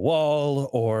scale a wall,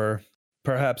 or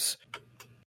perhaps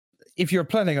if you're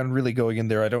planning on really going in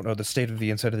there, I don't know the state of the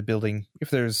inside of the building. If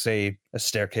there's a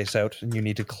staircase out and you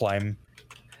need to climb,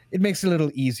 it makes it a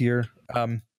little easier.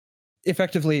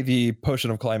 Effectively, the potion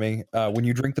of climbing, when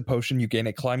you drink the potion, you gain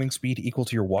a climbing speed equal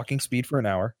to your walking speed for an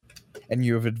hour, and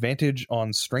you have advantage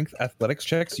on strength athletics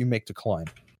checks you make to climb.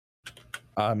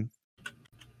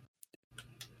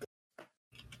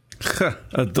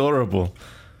 Adorable.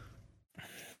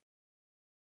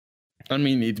 I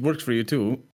mean, it works for you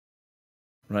too,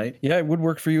 right? Yeah, it would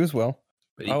work for you as well.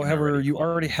 But you can However, already you climb.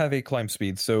 already have a climb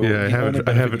speed, so Yeah, the only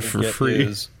I have benefit it you for get free.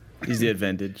 is Is the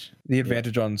advantage. the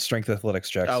advantage on strength athletics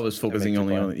checks. I was that focusing make you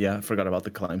only climb. on yeah, I forgot about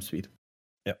the climb speed.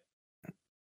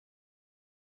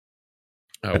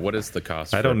 What is the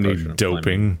cost? I for a don't potion need of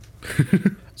climbing?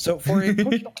 doping. So for a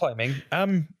potion of climbing,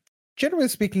 generally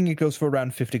speaking, it goes for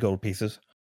around 50 gold pieces.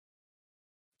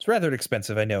 It's rather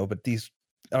expensive, I know, but these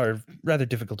are rather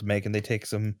difficult to make, and they take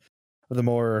some of the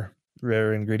more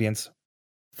rare ingredients.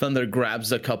 Thunder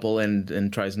grabs a couple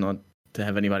and tries not to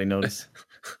have anybody notice.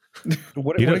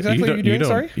 What exactly are you doing?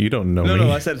 Sorry. You don't know me. No,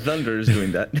 I said Thunder is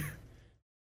doing that.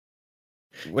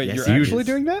 Wait, Yes, you're you actually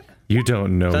did. doing that? You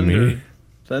don't know Thunder. me.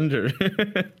 Thunder.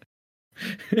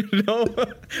 No,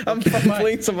 I'm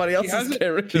playing somebody else's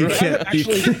character.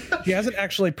 She hasn't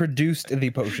actually produced the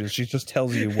potions. She just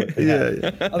tells you what they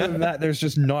have. Other than that, there's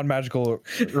just non-magical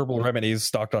herbal remedies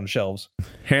stocked on shelves.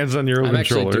 Hands on your I'm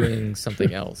actually controller. doing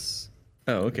something else.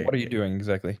 Oh, okay. What are you doing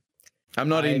exactly? I'm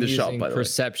not in I'm the shop, using by the way.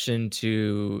 perception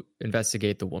to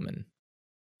investigate the woman.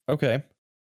 Okay.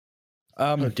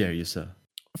 How dare you, sir?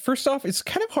 First off, it's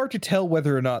kind of hard to tell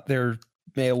whether or not they're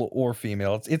male or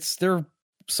female. They're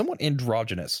somewhat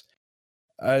androgynous.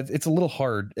 It's a little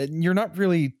hard. And you're not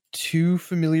really too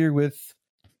familiar with.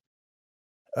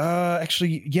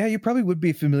 Actually, yeah, you probably would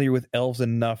be familiar with elves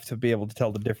enough to be able to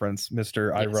tell the difference,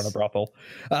 Mister. I run a Yes. brothel.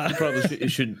 You probably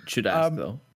should ask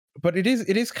though. But it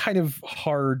is kind of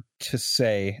hard to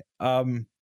say. Other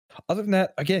than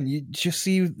that, again, you just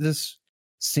see this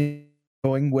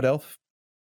going wood elf.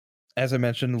 As I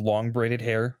mentioned, long braided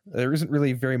hair. There isn't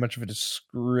really very much of a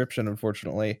description,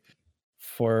 unfortunately,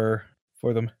 for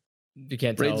them. You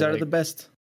can't Braids tell. are the best.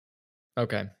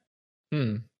 Okay.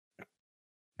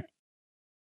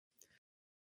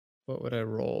 What would I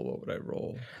roll?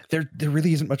 There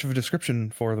really isn't much of a description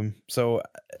for them. So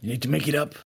You need to make it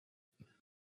up.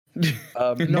 No,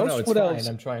 most it's wood fine. elves,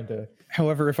 I'm trying to.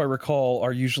 however, if I recall,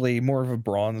 are usually more of a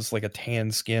bronze, like a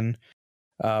tan skin,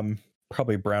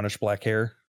 probably brownish black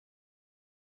hair.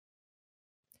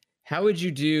 How would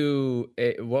you do?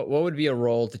 What would be a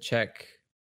roll to check?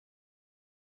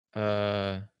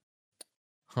 Huh.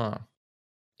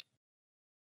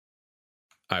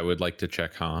 I would like to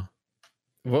check, huh?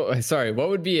 Sorry. What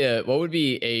would be the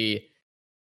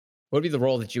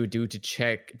role that you would do to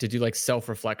check to do like self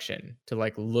reflection to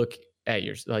like look at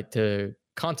your like to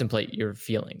contemplate your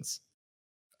feelings?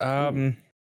 Judging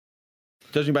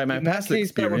by my In that past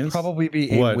case, that would experience, probably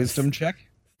be a What? wisdom check.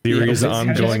 Theories, Yeah,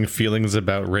 ongoing feelings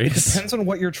about race. Depends on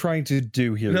what you're trying to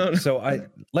do here. No. So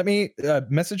let me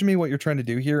message me what you're trying to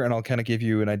do here, and I'll kind of give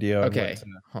you an idea. Okay,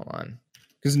 hold on.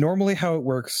 Because normally how it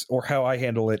works, or how I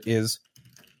handle it, is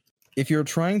if you're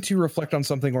trying to reflect on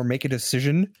something or make a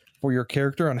decision for your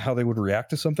character on how they would react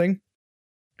to something,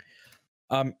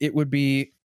 it would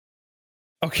be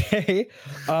okay.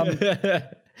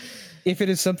 If it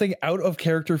is something out of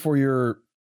character for your,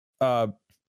 or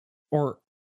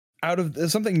out of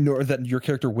something that your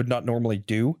character would not normally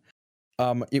do,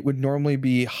 it would normally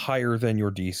be higher than your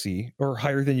DC or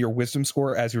higher than your wisdom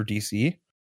score as your DC.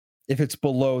 If it's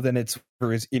below, then it's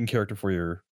or is in character for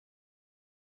your,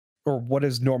 or what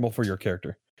is normal for your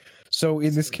character. So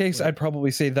in this case, I'd probably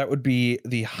say that would be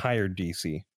the higher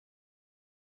DC.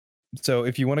 So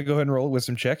if you want to go ahead and roll a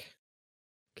wisdom check.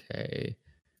 Okay.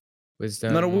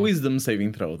 Wisdom. not a wisdom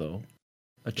saving throw though.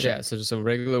 A check. Yeah, so just a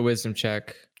regular wisdom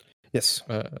check. Yes.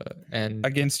 And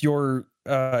Against your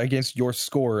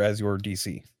score as your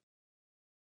DC.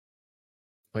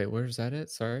 wait, where's that at?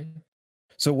 Sorry.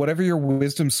 So whatever your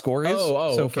wisdom score is.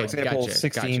 Oh, so okay, for example, gotcha,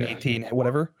 16, gotcha. 18,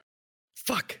 whatever.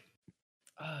 Fuck.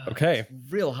 Okay.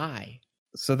 It's real high.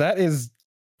 So that is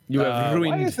You have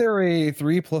ruined. Why is there a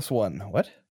 3 + 1?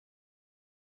 What?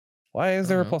 Why is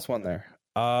there a Uh-huh. +1 there?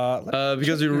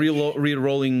 Because you're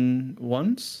re-rolling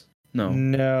once. No.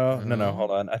 No.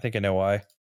 Hold on. I think I know why.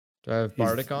 Do I have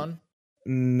Bardic on?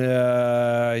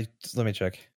 No, let me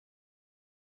check.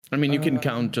 I mean, you can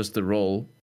count just the roll.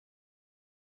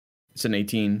 It's an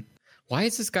 18. Why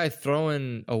is this guy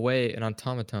throwing away an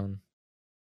automaton?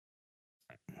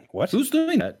 What? Who's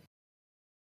doing that?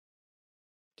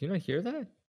 Do you not hear that?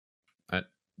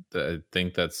 I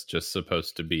think that's just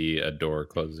supposed to be a door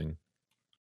closing.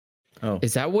 Oh,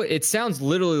 Is that what it sounds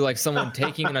literally like someone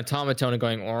taking an automaton and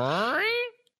going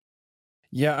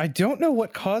Yeah, I don't know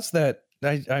what caused that.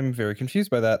 I'm very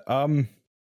confused by that.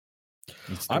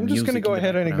 it's the I'm just going to music go in the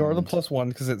ahead and ignore the background. +1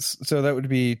 because it's so that would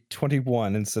be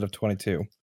 21 instead of 22.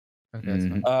 Okay, that's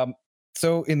Mhm. fine.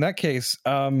 So in that case,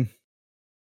 let me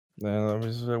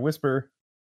just whisper.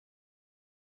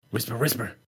 Whisper.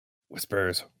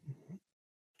 Whispers.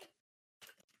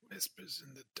 Whispers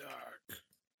in the dark.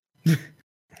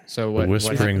 So The what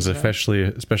whispering's what happens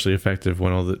now? especially effective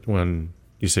when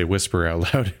you say whisper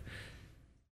out loud.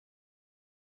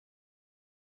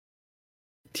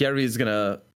 Thierry is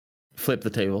gonna flip the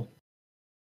table.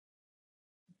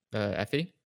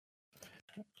 Effie?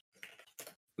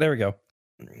 There we go.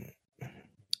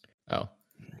 Oh.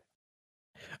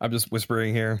 I'm just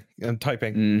whispering here and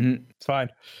typing. Mm-hmm. It's fine.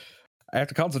 I have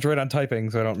to concentrate on typing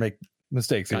so I don't make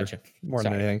mistakes here Gotcha. more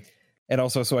than Sorry. anything. And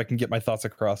also so I can get my thoughts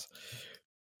across.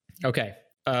 Okay.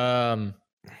 I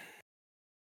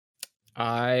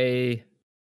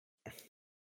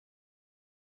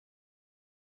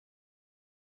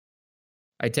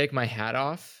take my hat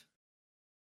off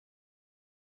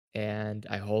and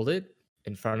I hold it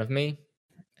in front of me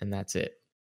and that's it.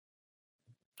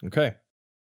 Okay.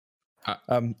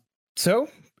 Uh, So,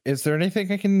 is there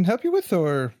anything I can help you with,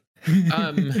 or?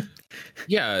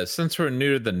 Yeah, since we're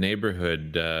new to the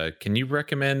neighborhood, can you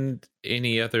recommend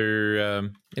any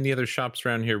other shops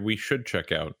around here we should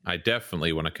check out? I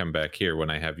definitely want to come back here when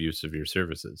I have use of your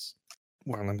services.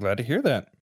 Well, I'm glad to hear that.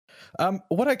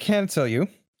 What I can tell you,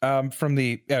 from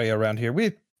the area around here,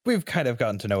 we've kind of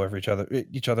gotten to know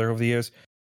each other over the years.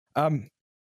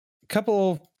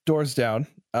 Couple doors down,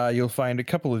 you'll find a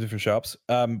couple of different shops.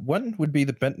 One would be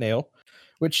the Bent Nail,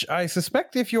 which I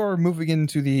suspect if you're moving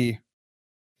into the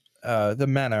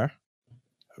manor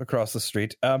across the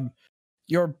street,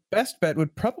 your best bet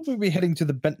would probably be heading to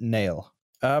the Bent Nail.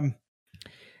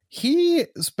 He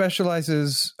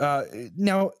specializes.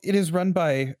 Now it is run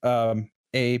by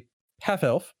a half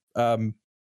elf.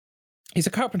 He's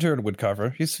a carpenter and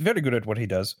woodcarver. He's very good at what he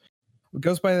does. It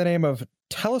goes by the name of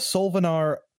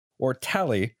Talisolvanar or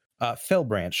Tally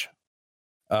Fellbranch.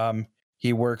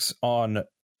 He works on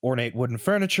ornate wooden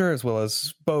furniture as well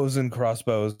as bows and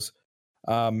crossbows.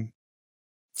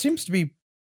 Seems to be,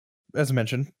 as I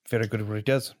mentioned, very good at what he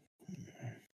does.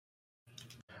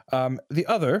 The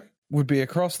other would be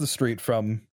across the street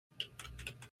from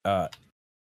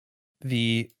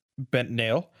the Bent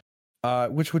Nail,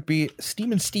 which would be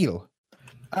Steam and Steel.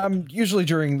 Usually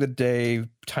during the day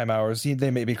time hours,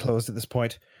 they may be closed at this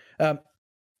point.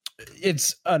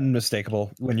 It's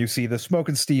unmistakable when you see the smoke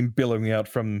and steam billowing out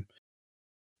from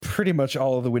pretty much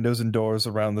all of the windows and doors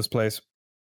around this place.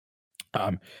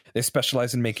 They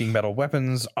specialize in making metal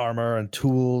weapons, armor, and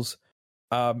tools.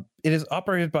 It is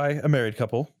operated by a married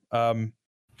couple,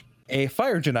 a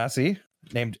fire genasi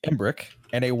named Embrick,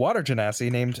 and a water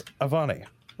genasi named Avani,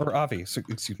 or Avi,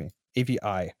 excuse me,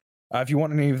 AVI. If you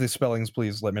want any of the spellings,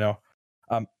 please let me know.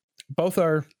 Both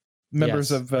are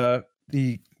members of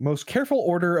the most careful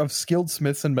order of skilled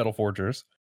smiths and metal forgers.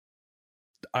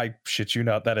 I shit you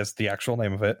not, that is the actual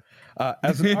name of it.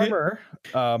 As an armorer,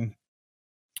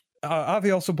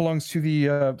 Avi also belongs to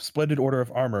the Splendid Order of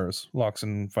Armorers, Locks,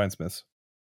 and Finesmiths.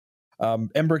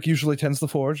 Embrick usually tends the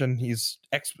forge, and he's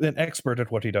an expert at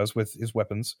what he does with his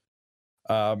weapons.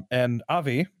 And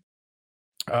Avi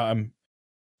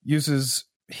uses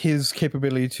his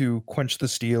capability to quench the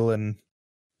steel and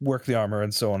work the armor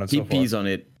and so on and so forth. He pees on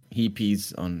it. He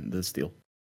pees on the steel.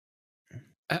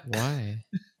 Why?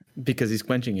 Because he's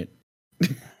quenching it.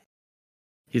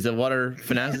 He's a water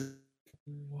finesse.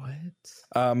 What?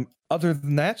 Other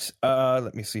than that,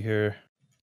 let me see here.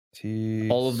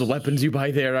 All of the weapons you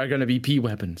buy there are going to be pee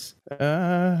weapons.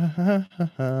 Okay.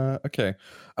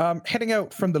 Heading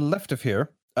out from the left of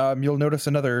here, you'll notice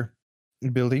another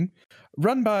building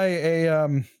run by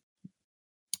a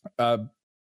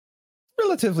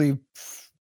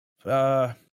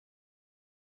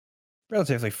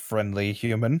relatively friendly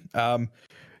human.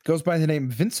 Goes by the name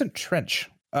Vincent Trench,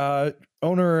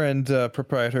 owner and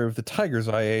proprietor of the Tiger's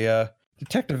Eye, a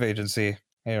detective agency.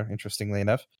 Here, interestingly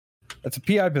enough, it's a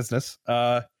PI business.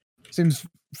 Seems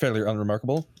fairly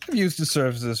unremarkable. I've used his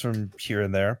services from here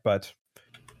and there, but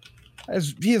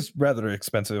he is rather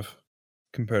expensive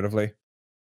comparatively.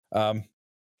 And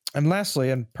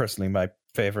lastly, and personally my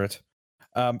favorite,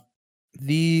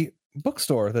 the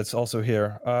bookstore that's also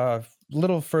here, a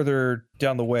little further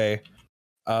down the way,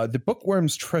 the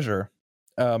Bookworm's Treasure.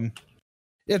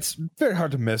 It's very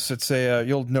hard to miss. It's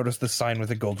you'll notice the sign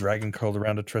with a gold dragon curled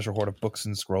around a treasure hoard of books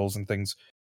and scrolls and things.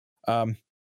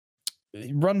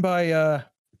 Run by a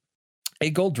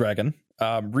gold dragon,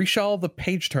 Rishal the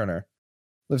Page Turner.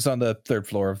 Lives on the 3rd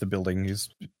floor of the building. He's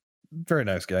a very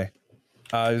nice guy.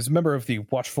 He's a member of the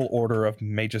Watchful Order of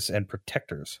Magus and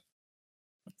Protectors.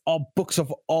 All books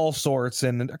of all sorts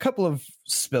and a couple of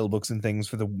spell books and things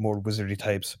for the more wizardy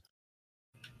types.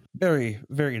 Very,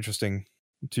 very interesting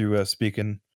to speak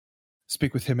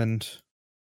with him and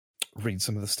read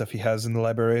some of the stuff he has in the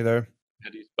library there. How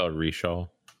do you spell Rishal?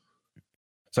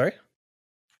 Sorry?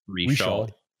 Rishal.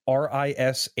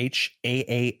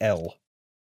 Rishal.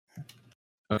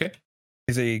 Okay.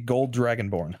 He's a gold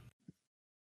dragonborn.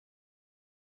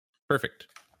 Perfect.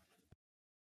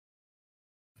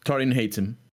 Taurian hates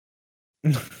him.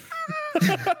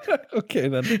 Okay,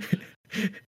 then.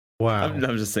 Wow.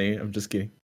 I'm just saying. I'm just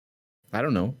kidding. I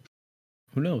don't know.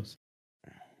 Who knows?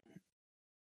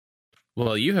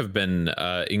 Well, you have been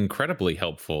incredibly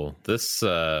helpful. This,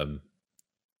 I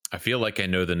feel like I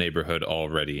know the neighborhood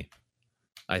already.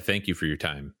 I thank you for your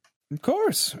time. Of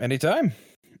course, anytime.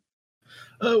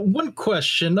 One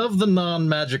question of the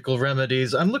non-magical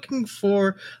remedies. I'm looking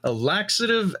for a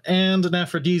laxative and an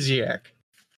aphrodisiac.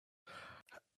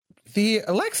 The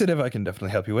laxative I can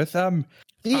definitely help you with.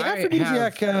 The I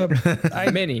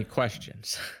aphrodisiac. Many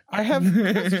questions. I have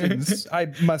questions. I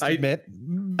must admit.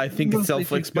 I think it's Mostly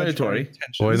self-explanatory.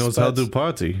 intentions, Boy knows how but- to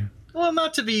party. Well,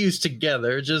 not to be used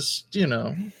together, just, you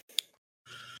know.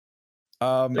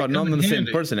 Oh, not come the in same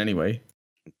handy. person anyway.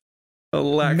 A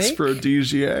lax Make-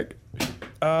 aphrodisiac.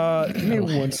 Give me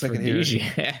 1 second here.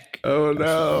 Aphrodisiac. Oh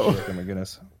no. Oh my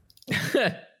goodness.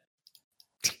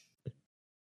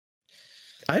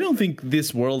 I don't think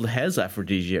this world has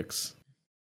aphrodisiacs.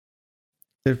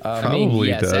 It I I mean, probably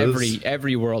yes, does.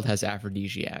 every world has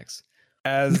aphrodisiacs.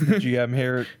 As the GM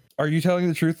here, are you telling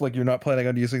the truth? Like you're not planning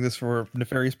on using this for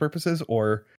nefarious purposes,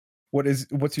 or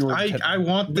what's your? intent? I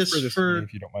want this Whisper to me for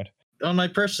if you don't mind. on my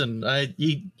person.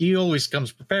 He always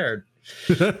comes prepared.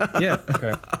 Yeah.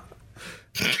 Okay.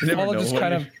 You never Follow know just when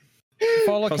kind you- of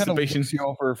follow kind of Constipation. looks you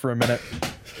over for a minute.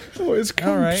 Always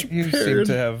All right, comes you seem prepared.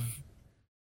 to have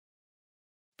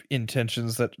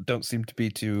intentions that don't seem to be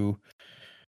too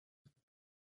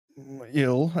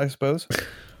ill, I suppose.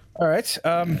 All right.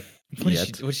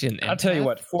 Was she an I'll tell you empath?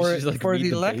 what. For She's, like, for read the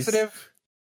base? laxative,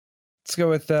 let's go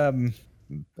with I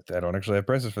don't actually have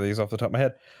prices for these off the top of my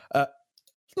head.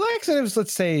 Laxatives,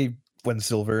 let's say 1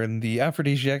 silver, and the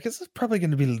aphrodisiac is probably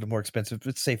going to be a little more expensive.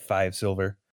 Let's say 5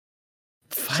 silver.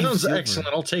 Sounds excellent.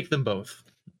 I'll take them both.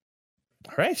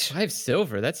 All right. 5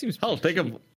 silver. That seems. I'll take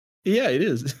cheap. a. Yeah, it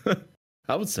is.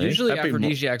 I would say. Usually, I'd pay more-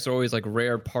 aphrodisiacs are always like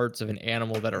rare parts of an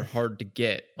animal that are hard to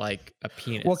get, like a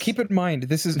penis. Well, keep in mind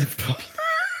this is.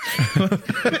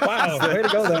 Wow, way to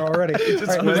go there already. All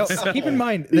right, no, keep in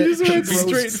mind that Just she went grows-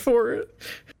 straight for it.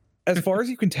 as far as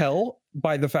you can tell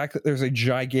by the fact that there's a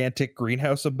gigantic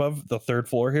greenhouse above the 3rd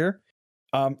floor here,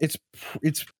 it's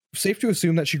safe to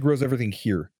assume that she grows everything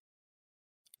here.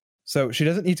 So she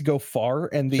doesn't need to go far,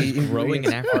 and the growing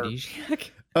an ingredients are-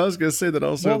 aphrodisiac. I was gonna say that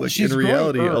also. Well, like she's in growing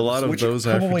reality, a herbs, lot of which those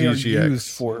probably are used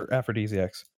aphrodisiacs. for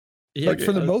aphrodisiacs. Yeah, But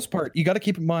for the most part, you got to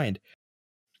keep in mind,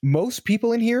 most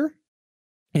people in here,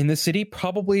 in this city,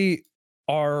 probably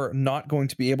are not going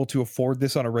to be able to afford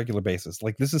this on a regular basis.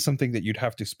 Like this is something that you'd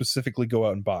have to specifically go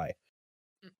out and buy.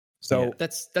 So Yeah,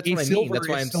 that's a what I mean. silver That's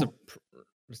why is I'm still-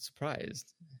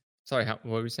 surprised. Sorry, what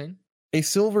were you saying? a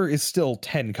silver is still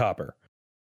 10 copper.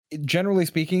 Generally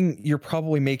speaking, you're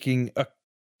probably making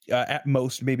at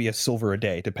most maybe a silver a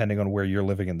day, depending on where you're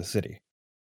living in the city.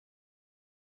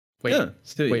 Wait, Yeah,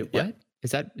 still, wait, yeah. what?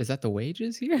 Is that the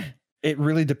wages here? It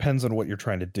really depends on what you're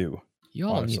trying to do.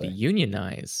 Y'all Honestly. need to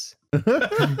unionize.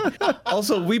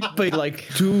 Also, we paid like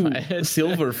 2 What?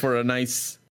 silver for a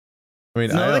nice. I mean,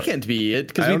 No, I that don't, can't be it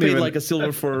because I we don't paid even- like a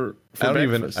silver for I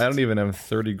breakfast. don't even have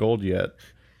 30 gold yet.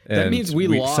 That And means we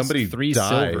lost somebody 3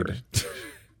 died.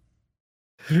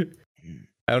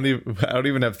 I don't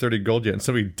even have 30 gold yet, and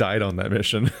somebody died on that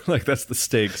mission. Like that's the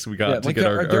stakes we got to like get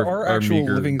there are our actual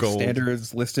meager living gold.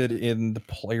 standards listed in the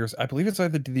players. I believe it's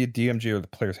either the DMG or the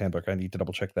player's handbook. I need to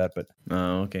double check that, but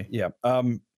Oh, okay. yeah.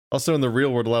 Also, in the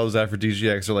real world, a lot of those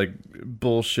aphrodisiacs are like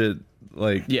bullshit,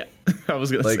 like Yeah, I was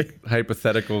gonna say. like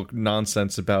hypothetical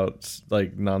nonsense about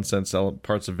like nonsense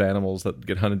parts of animals that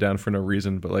get hunted down for no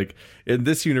reason. But like in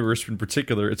this universe in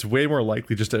particular, it's way more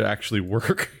likely just to actually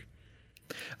work.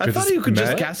 I 'Cause thought it's you could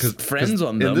just mag- cast 'cause friends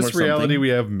on them. In this or reality, something. we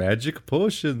have magic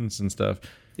potions and stuff.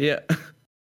 Yeah.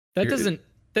 That Here- doesn't.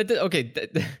 Okay,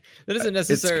 that doesn't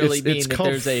necessarily mean that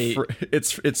there's a.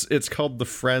 It's called the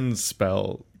friends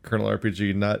spell, Colonel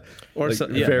RPG, not Or like so-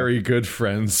 yeah. very good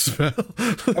friends spell.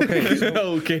 Okay, so,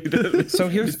 Okay. so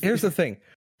here's the thing.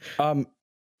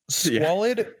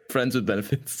 Squalid. Friends with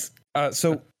benefits.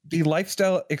 So the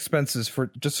lifestyle expenses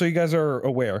for just so you guys are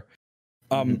aware,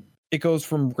 it goes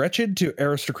from wretched to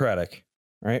aristocratic.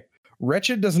 Right?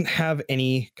 Wretched doesn't have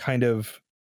any kind of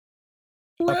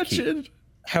Wretched.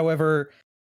 However,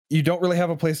 you don't really have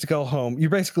a place to call home. You're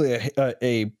basically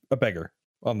a beggar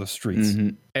on the streets.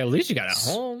 Mhm. At least you got a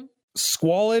home.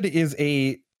 Squalid is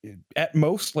at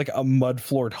most like a mud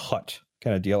floored hut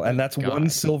kind of deal, and that's God. 1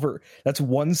 silver. That's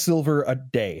 1 silver a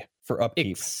day for upkeep.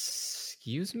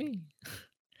 Excuse me.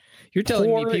 You're telling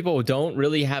Poor- me people don't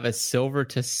really have a silver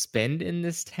to spend in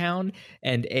this town,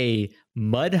 and a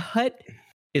mud hut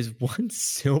is 1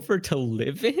 silver to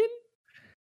live in?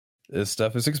 This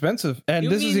stuff is expensive, and You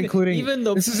this is mean including even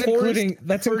the this is poorest including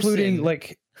that's including person-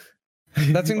 like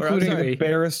that's Or, I'm including the sorry.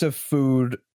 barest of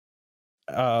food,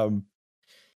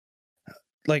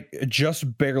 like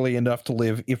just barely enough to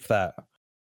live, if that.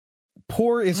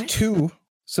 Poor is What? 2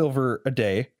 silver a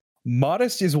day.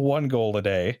 Modest is 1 gold a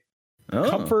day. Oh.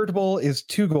 Comfortable is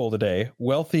 2 gold a day.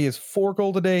 Wealthy is 4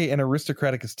 gold a day, and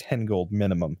aristocratic is 10 gold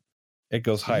minimum. It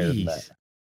goes higher than that.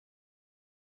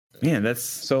 Jeez. Man, that's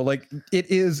So like it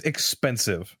is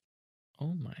expensive.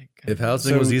 Oh my god! If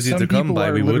housing So was easy some to come people by,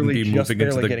 are we wouldn't literally be just moving into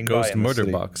barely the getting by ghost in the murder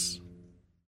city. box.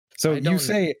 So I you don't-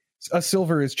 say a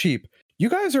silver is cheap. You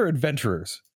guys are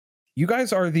adventurers. You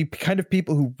guys are the kind of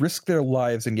people who risk their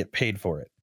lives and get paid for it.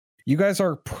 You guys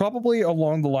are probably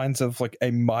along the lines of like a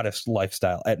modest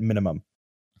lifestyle at minimum,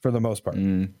 for the most part.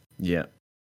 Yeah.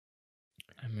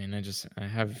 I mean, I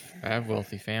have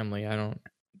wealthy family. I don't.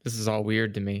 This is all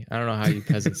weird to me. I don't know how you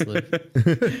peasants live.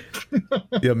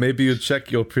 Yeah, maybe you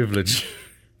check your privilege.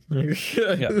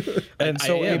 Yeah. And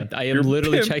so I am your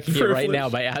literally pimp checking it right now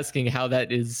privilege. by asking how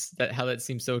that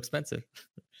seems so expensive.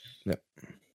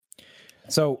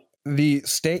 So the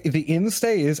inn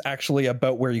stay is actually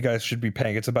about where you guys should be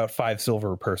paying. It's about 5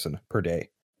 silver a person per day.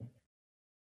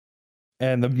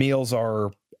 And the meals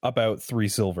are about 3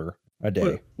 silver a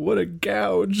day. What a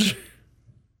gouge.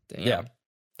 Damn, Yeah.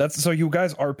 That's so you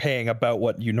guys are paying about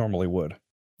what you normally would.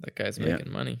 that guy's Yeah.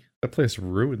 making money. That place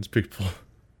ruins people.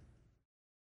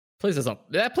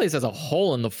 That place has a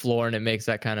hole in the floor and it makes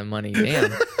that kind of money.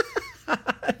 Damn.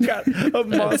 Got a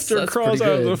monster that's crawls pretty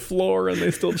out of good. the floor and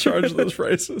they still charge those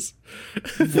prices.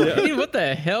 Wait, what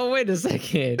the hell? Wait a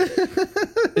second.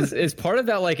 Is part of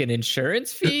that like an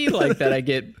insurance fee? Like that I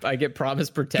get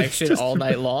promised protection all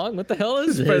night long? What the hell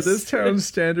is By this? this town's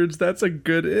standards, that's a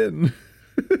good inn.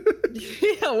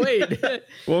 Yeah, wait.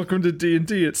 Welcome to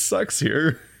D&D. It sucks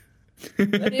here.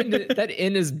 That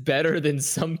inn is better than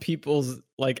some people's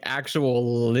like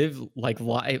actual live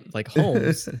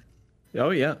homes. Oh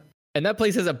yeah. And that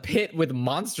place has a pit with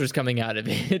monsters coming out of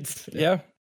it. Yeah.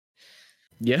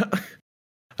 Yeah.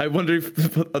 I wonder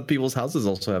if people's houses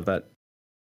also have that.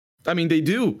 I mean, they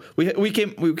do. We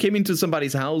came into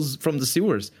somebody's house from the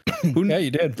sewers. Who, Yeah,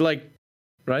 you did. like,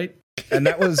 right? And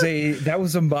that was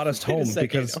a modest Wait a home second.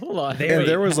 because Hold on. they- And Wait,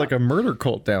 there was like a murder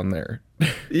cult down there.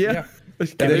 Yeah.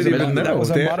 that They was, didn't a, even that know. was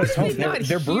a They- modest I home. did not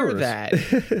They're hear brewers.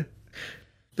 that.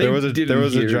 There was a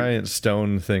Hear- giant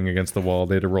stone thing against the wall.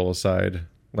 They had to roll aside,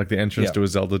 like the entrance Yeah. to a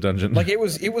Zelda dungeon. Like it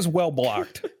was well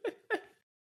blocked.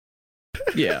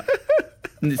 Yeah.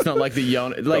 It's not like the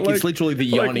yawn. Like, like- it's literally the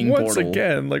Like, yawning once portal.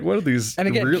 again, like what are these? And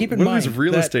again, keep in what are these mind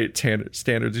real that- estate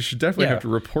standards? You should definitely Yeah. have to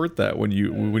report that when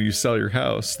you sell your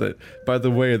house. That, by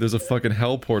the way, there's a fucking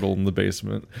hell portal in the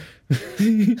basement.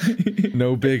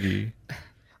 No biggie.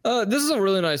 This is a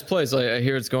really nice place. I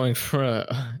hear it's going for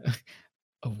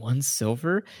a 1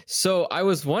 silver. So I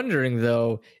was wondering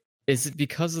though, is it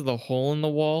because of the hole in the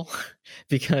wall?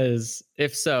 Because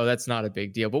if so, that's not a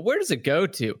big deal. But where does it go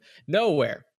to?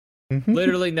 Nowhere.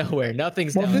 Literally nowhere.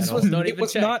 Nothing's Well, down. this was Don't it even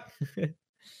was check. not.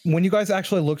 When you guys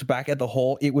actually looked back at the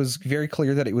hole, it was very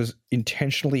clear that it was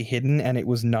intentionally hidden and it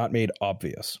was not made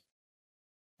obvious.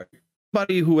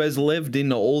 Somebody who has lived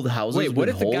in old houses. Wait, what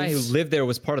with if the guy who holes- lived there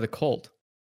was part of the cult?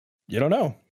 You don't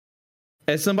know.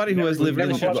 as somebody who has lived You in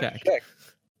never bothered check. to check.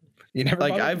 You never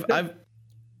like bothered to check?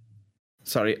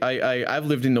 I've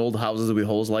lived in old houses with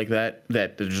holes like that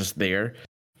are just there,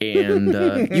 and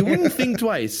you wouldn't think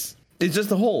twice. It's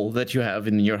just a hole that you have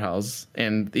in your house,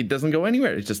 and it doesn't go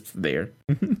anywhere. It's just there.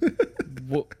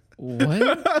 What?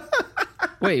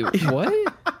 Wait,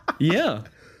 what? Yeah,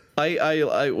 like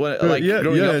yeah,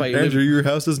 growing yeah, up, I Andrew, lived, your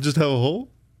house doesn't just have a hole.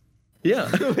 yeah.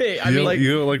 Wait, I You mean, don't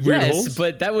you don't like weird yes, holes?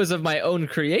 but that was of my own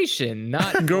creation,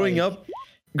 not growing like-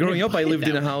 up, I lived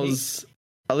in a that way. house.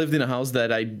 I lived in a house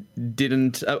that I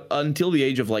didn't until the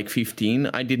age of like 15.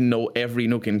 I didn't know every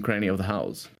nook and cranny of the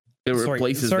house. There were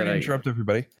places sorry that to I interrupt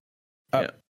everybody.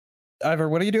 Ivor,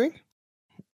 what are you doing?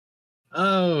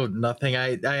 Oh, nothing.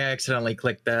 I accidentally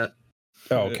clicked that.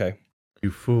 Oh, okay.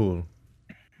 You fool.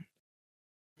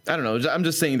 I don't know. I'm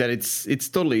just saying that it's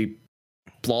totally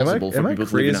plausible am for I people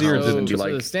to live in a crazy or house did- and be So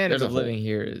like, the standard "There's a of hole." living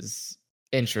here is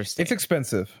interesting. It's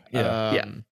expensive. Yeah. Yeah.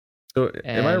 So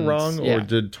am I And, wrong, or yeah.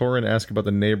 did Torin ask about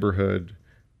the neighborhood,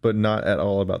 but not at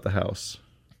all about the house?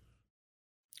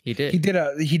 He did. He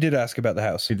did ask about the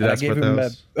house. He did And ask I gave about the him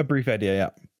house? a brief idea, yeah.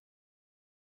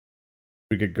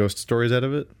 We get ghost stories out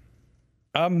of it.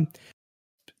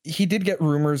 He did get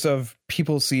rumors of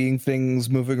people seeing things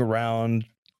moving around.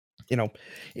 You know,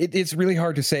 it's really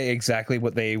hard to say exactly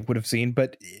what they would have seen,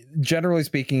 but generally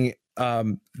speaking,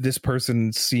 this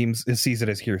person sees it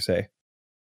as hearsay.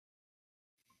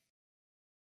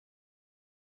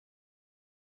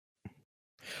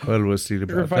 Well, we'll see Sure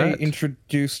about if I that.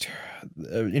 introduced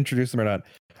them or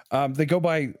not. They go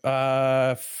by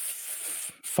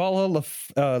Fala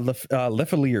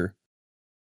Lefelier.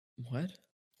 What?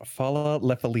 Fala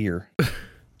Lefelier.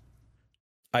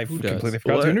 I Who does? completely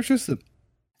forgot What? to introduce them.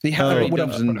 The Oh, what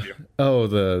else? Dungeon- Oh,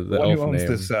 the One elf who owns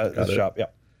name. this Got it. shop. Yeah.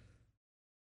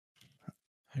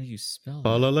 How do you spell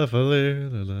La that? la la la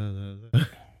la la la.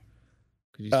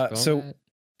 Could you spell so- that?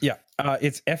 Yeah,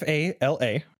 it's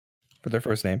Fala for their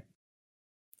first name.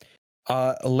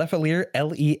 Lefalier,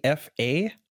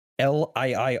 Lefaliir.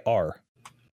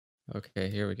 Okay,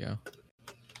 here we go.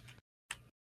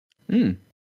 Hmm.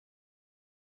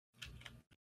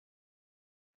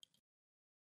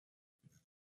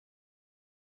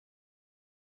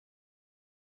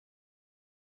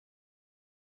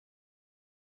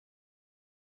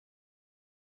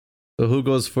 So who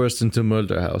goes first into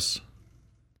Mulder House?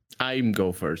 I'm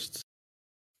go first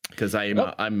because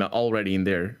I'm already in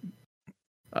there.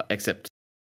 Except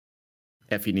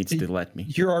Effie needs to let me.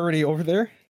 You're already over there?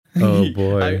 Oh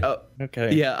boy.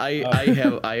 Okay. Yeah,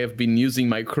 I have been using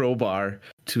my crowbar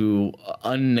to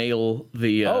unnail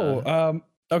the.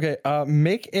 Okay.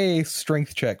 Make a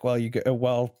strength check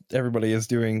while everybody is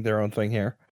doing their own thing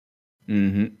here.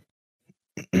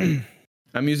 Mm-hmm.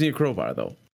 I'm using a crowbar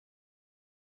though.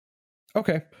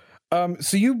 Okay.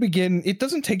 So you begin. It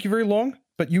doesn't take you very long,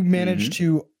 but you manage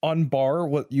to unbar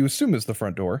what you assume is the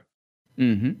front door.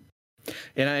 Mm-hmm.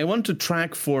 And I want to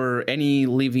track for any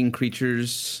living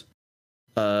creatures,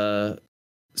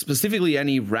 specifically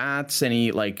any rats,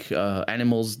 any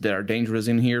animals that are dangerous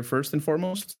in here first and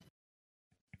foremost.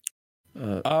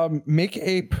 Make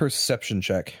a perception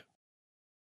check.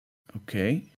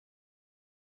 Okay.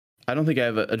 I don't think I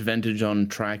have an advantage on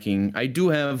tracking. I do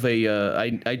have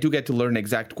I do get to learn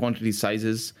exact quantity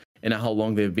sizes and how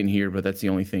long they've been here, but that's the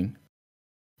only thing.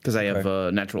 Because I have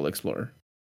a natural explorer.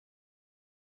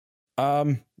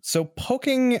 So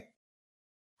poking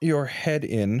your head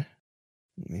in,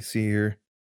 let me see here.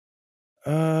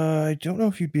 I don't know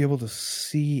if you'd be able to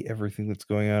see everything that's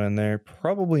going on in there.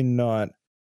 Probably not.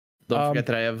 Don't forget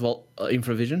that I have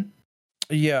infravision.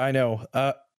 Yeah, I know.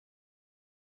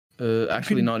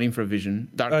 Actually, not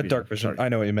infravision. Dark vision. I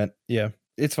know what you meant. Yeah,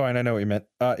 it's fine. I know what you meant.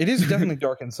 It is definitely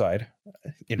dark inside.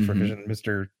 Infravision,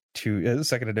 Mr. 2,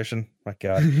 second edition. My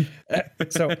God.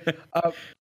 So,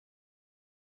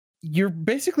 you're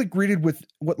basically greeted with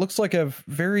what looks like a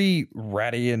very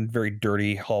ratty and very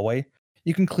dirty hallway.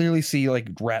 You can clearly see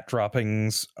rat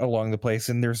droppings along the place,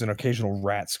 and there's an occasional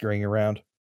rat scurrying around.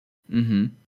 Mm-hmm.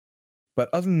 But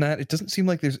other than that, it doesn't seem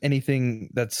like there's anything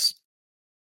that's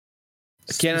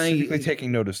specifically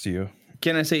taking notice to you.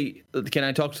 Can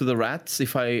I talk to the rats?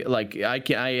 If I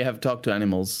have talked to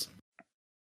animals.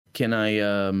 Can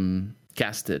I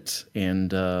cast it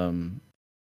and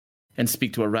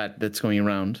speak to a rat that's going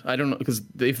around? I don't know, because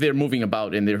if they're moving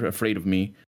about and they're afraid of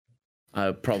me,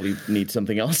 I probably need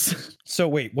something else. So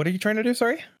wait, what are you trying to do?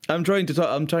 Sorry, I'm trying to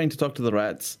talk to the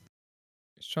rats.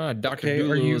 He's trying to Dr.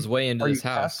 Doolittle way into this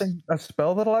house. Are you casting a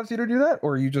spell that allows you to do that,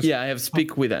 or are you just? Yeah, I have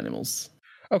speak with animals.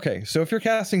 Okay, so if you're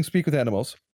casting speak with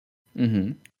animals, so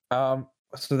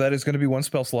that is going to be one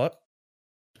spell slot.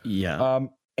 Yeah.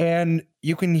 And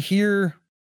you can hear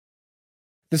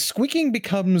the squeaking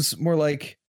becomes more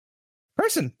like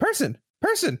person,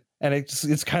 and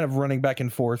it's kind of running back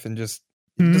and forth and just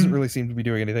it doesn't really seem to be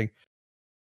doing anything.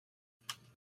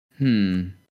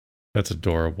 That's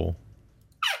adorable.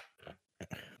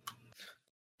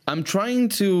 I'm trying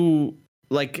to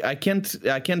I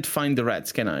can't find the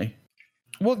rats, can I?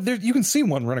 Well, you can see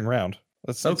one running around.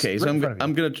 That's okay, so I'm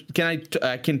gonna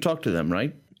I can talk to them,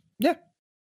 right?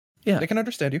 Yeah, they can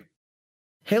understand you.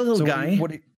 Hey, little guy.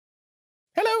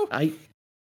 Hello.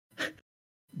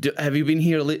 Have you been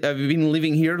here? Have you been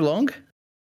living here long?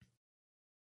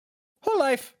 Whole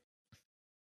life.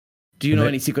 Do you know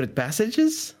any secret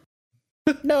passages?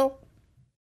 No.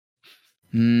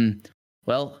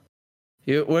 Well,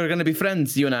 we're gonna be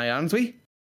friends, you and I, aren't we?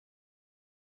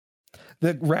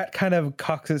 The rat kind of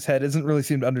cocks his head, doesn't really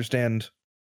seem to understand.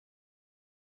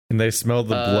 Can they smell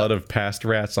the blood of past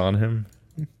rats on him?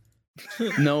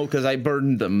 No, because I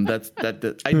burned them. I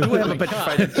do have a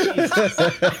petrified cheese.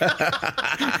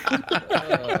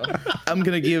 I'm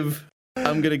gonna give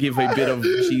a bit of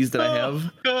cheese that I have.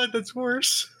 Oh, God, that's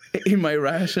worse. In my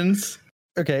rations.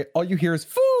 Okay, all you hear is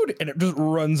food, and it just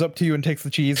runs up to you and takes the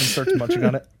cheese and starts munching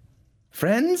on it.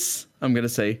 Friends, I'm gonna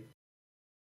say.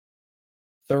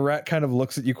 The rat kind of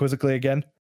looks at you quizzically again,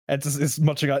 and it's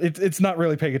munching on. It's not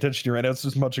really paying attention to you right now. It's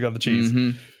just munching on the cheese.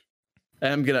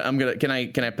 I'm gonna. Can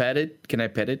I pet it? Can I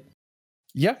pet it?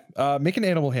 Yeah. Make an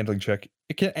animal handling check.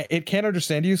 It can't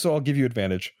understand you, so I'll give you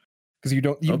advantage because you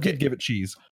did give it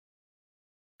cheese.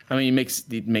 I mean,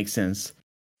 it makes sense.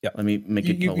 Yeah. Let me make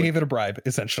it. You gave it a bribe,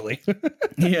 essentially.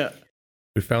 Yeah.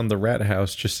 We found the rat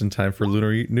house just in time for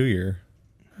Lunar New Year.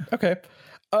 Okay.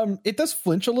 It does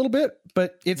flinch a little bit,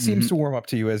 but it seems to warm up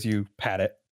to you as you pat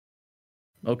it.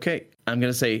 Okay. I'm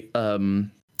gonna say,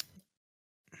 come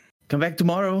back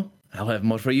tomorrow. I'll have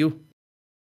more for you.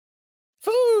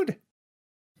 Food.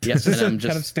 Yes, Just and I'm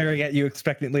kind of just staring at you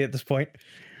expectantly at this point.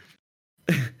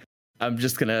 I'm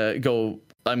just gonna go.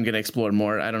 I'm gonna explore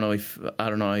more. I don't know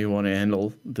how you want to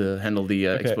handle the Okay,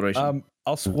 exploration.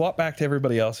 I'll swap back to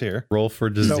everybody else here. Roll for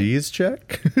disease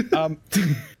check.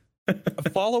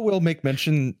 Follow will make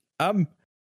mention. I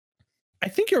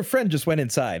think your friend just went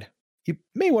inside. You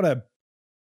may want to.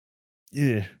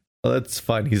 Yeah. Well, that's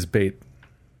fine. He's bait.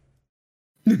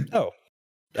 Oh.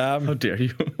 How dare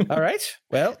you? All right.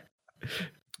 Well.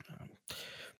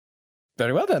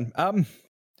 Very well then.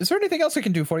 Is there anything else I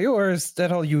can do for you, or is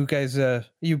that all you guys,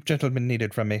 you gentlemen,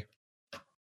 needed from me?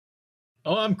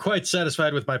 Oh, I'm quite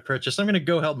satisfied with my purchase. I'm going to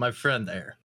go help my friend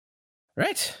there.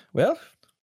 Right. Well,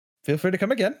 feel free to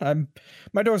come again.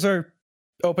 My doors are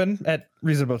open at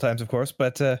reasonable times, of course,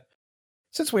 but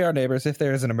since we are neighbors, if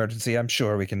there is an emergency, I'm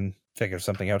sure we can figure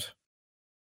something out.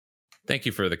 Thank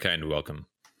you for the kind welcome.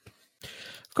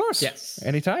 Of course. Yes.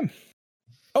 Anytime.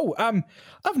 Oh,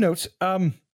 of note,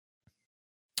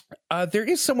 there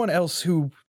is someone else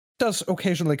who does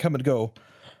occasionally come and go.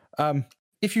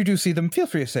 If you do see them, feel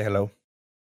free to say hello.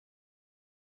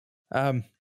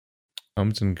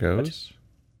 Comes and goes.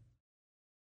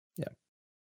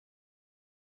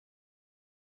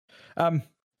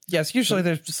 Yes, usually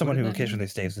there's just someone did who that mean? occasionally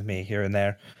stays with me here and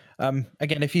there.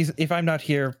 Again, if I'm not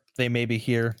here, they may be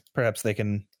here. Perhaps they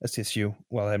can assist you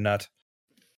while I'm not.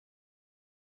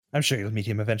 I'm sure you'll meet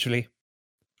him eventually.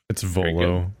 It's Very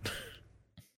Volo.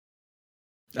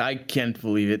 I can't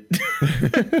believe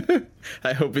it.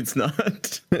 I hope it's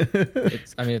not.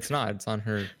 It's not. It's on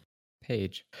her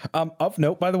page. Of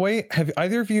note, by the way, have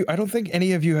either of you? I don't think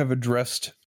any of you have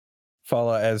addressed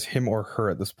Fala as him or her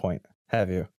at this point. Have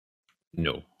you?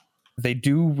 No. They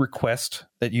do request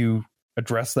that you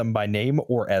address them by name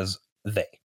or as they.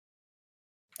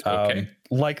 Okay.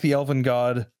 Like the elven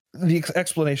god, the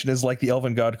explanation is like the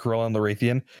elven god Corellan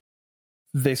Larathian.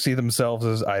 They see themselves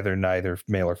as either neither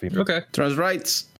male or female. Okay. Trans rights.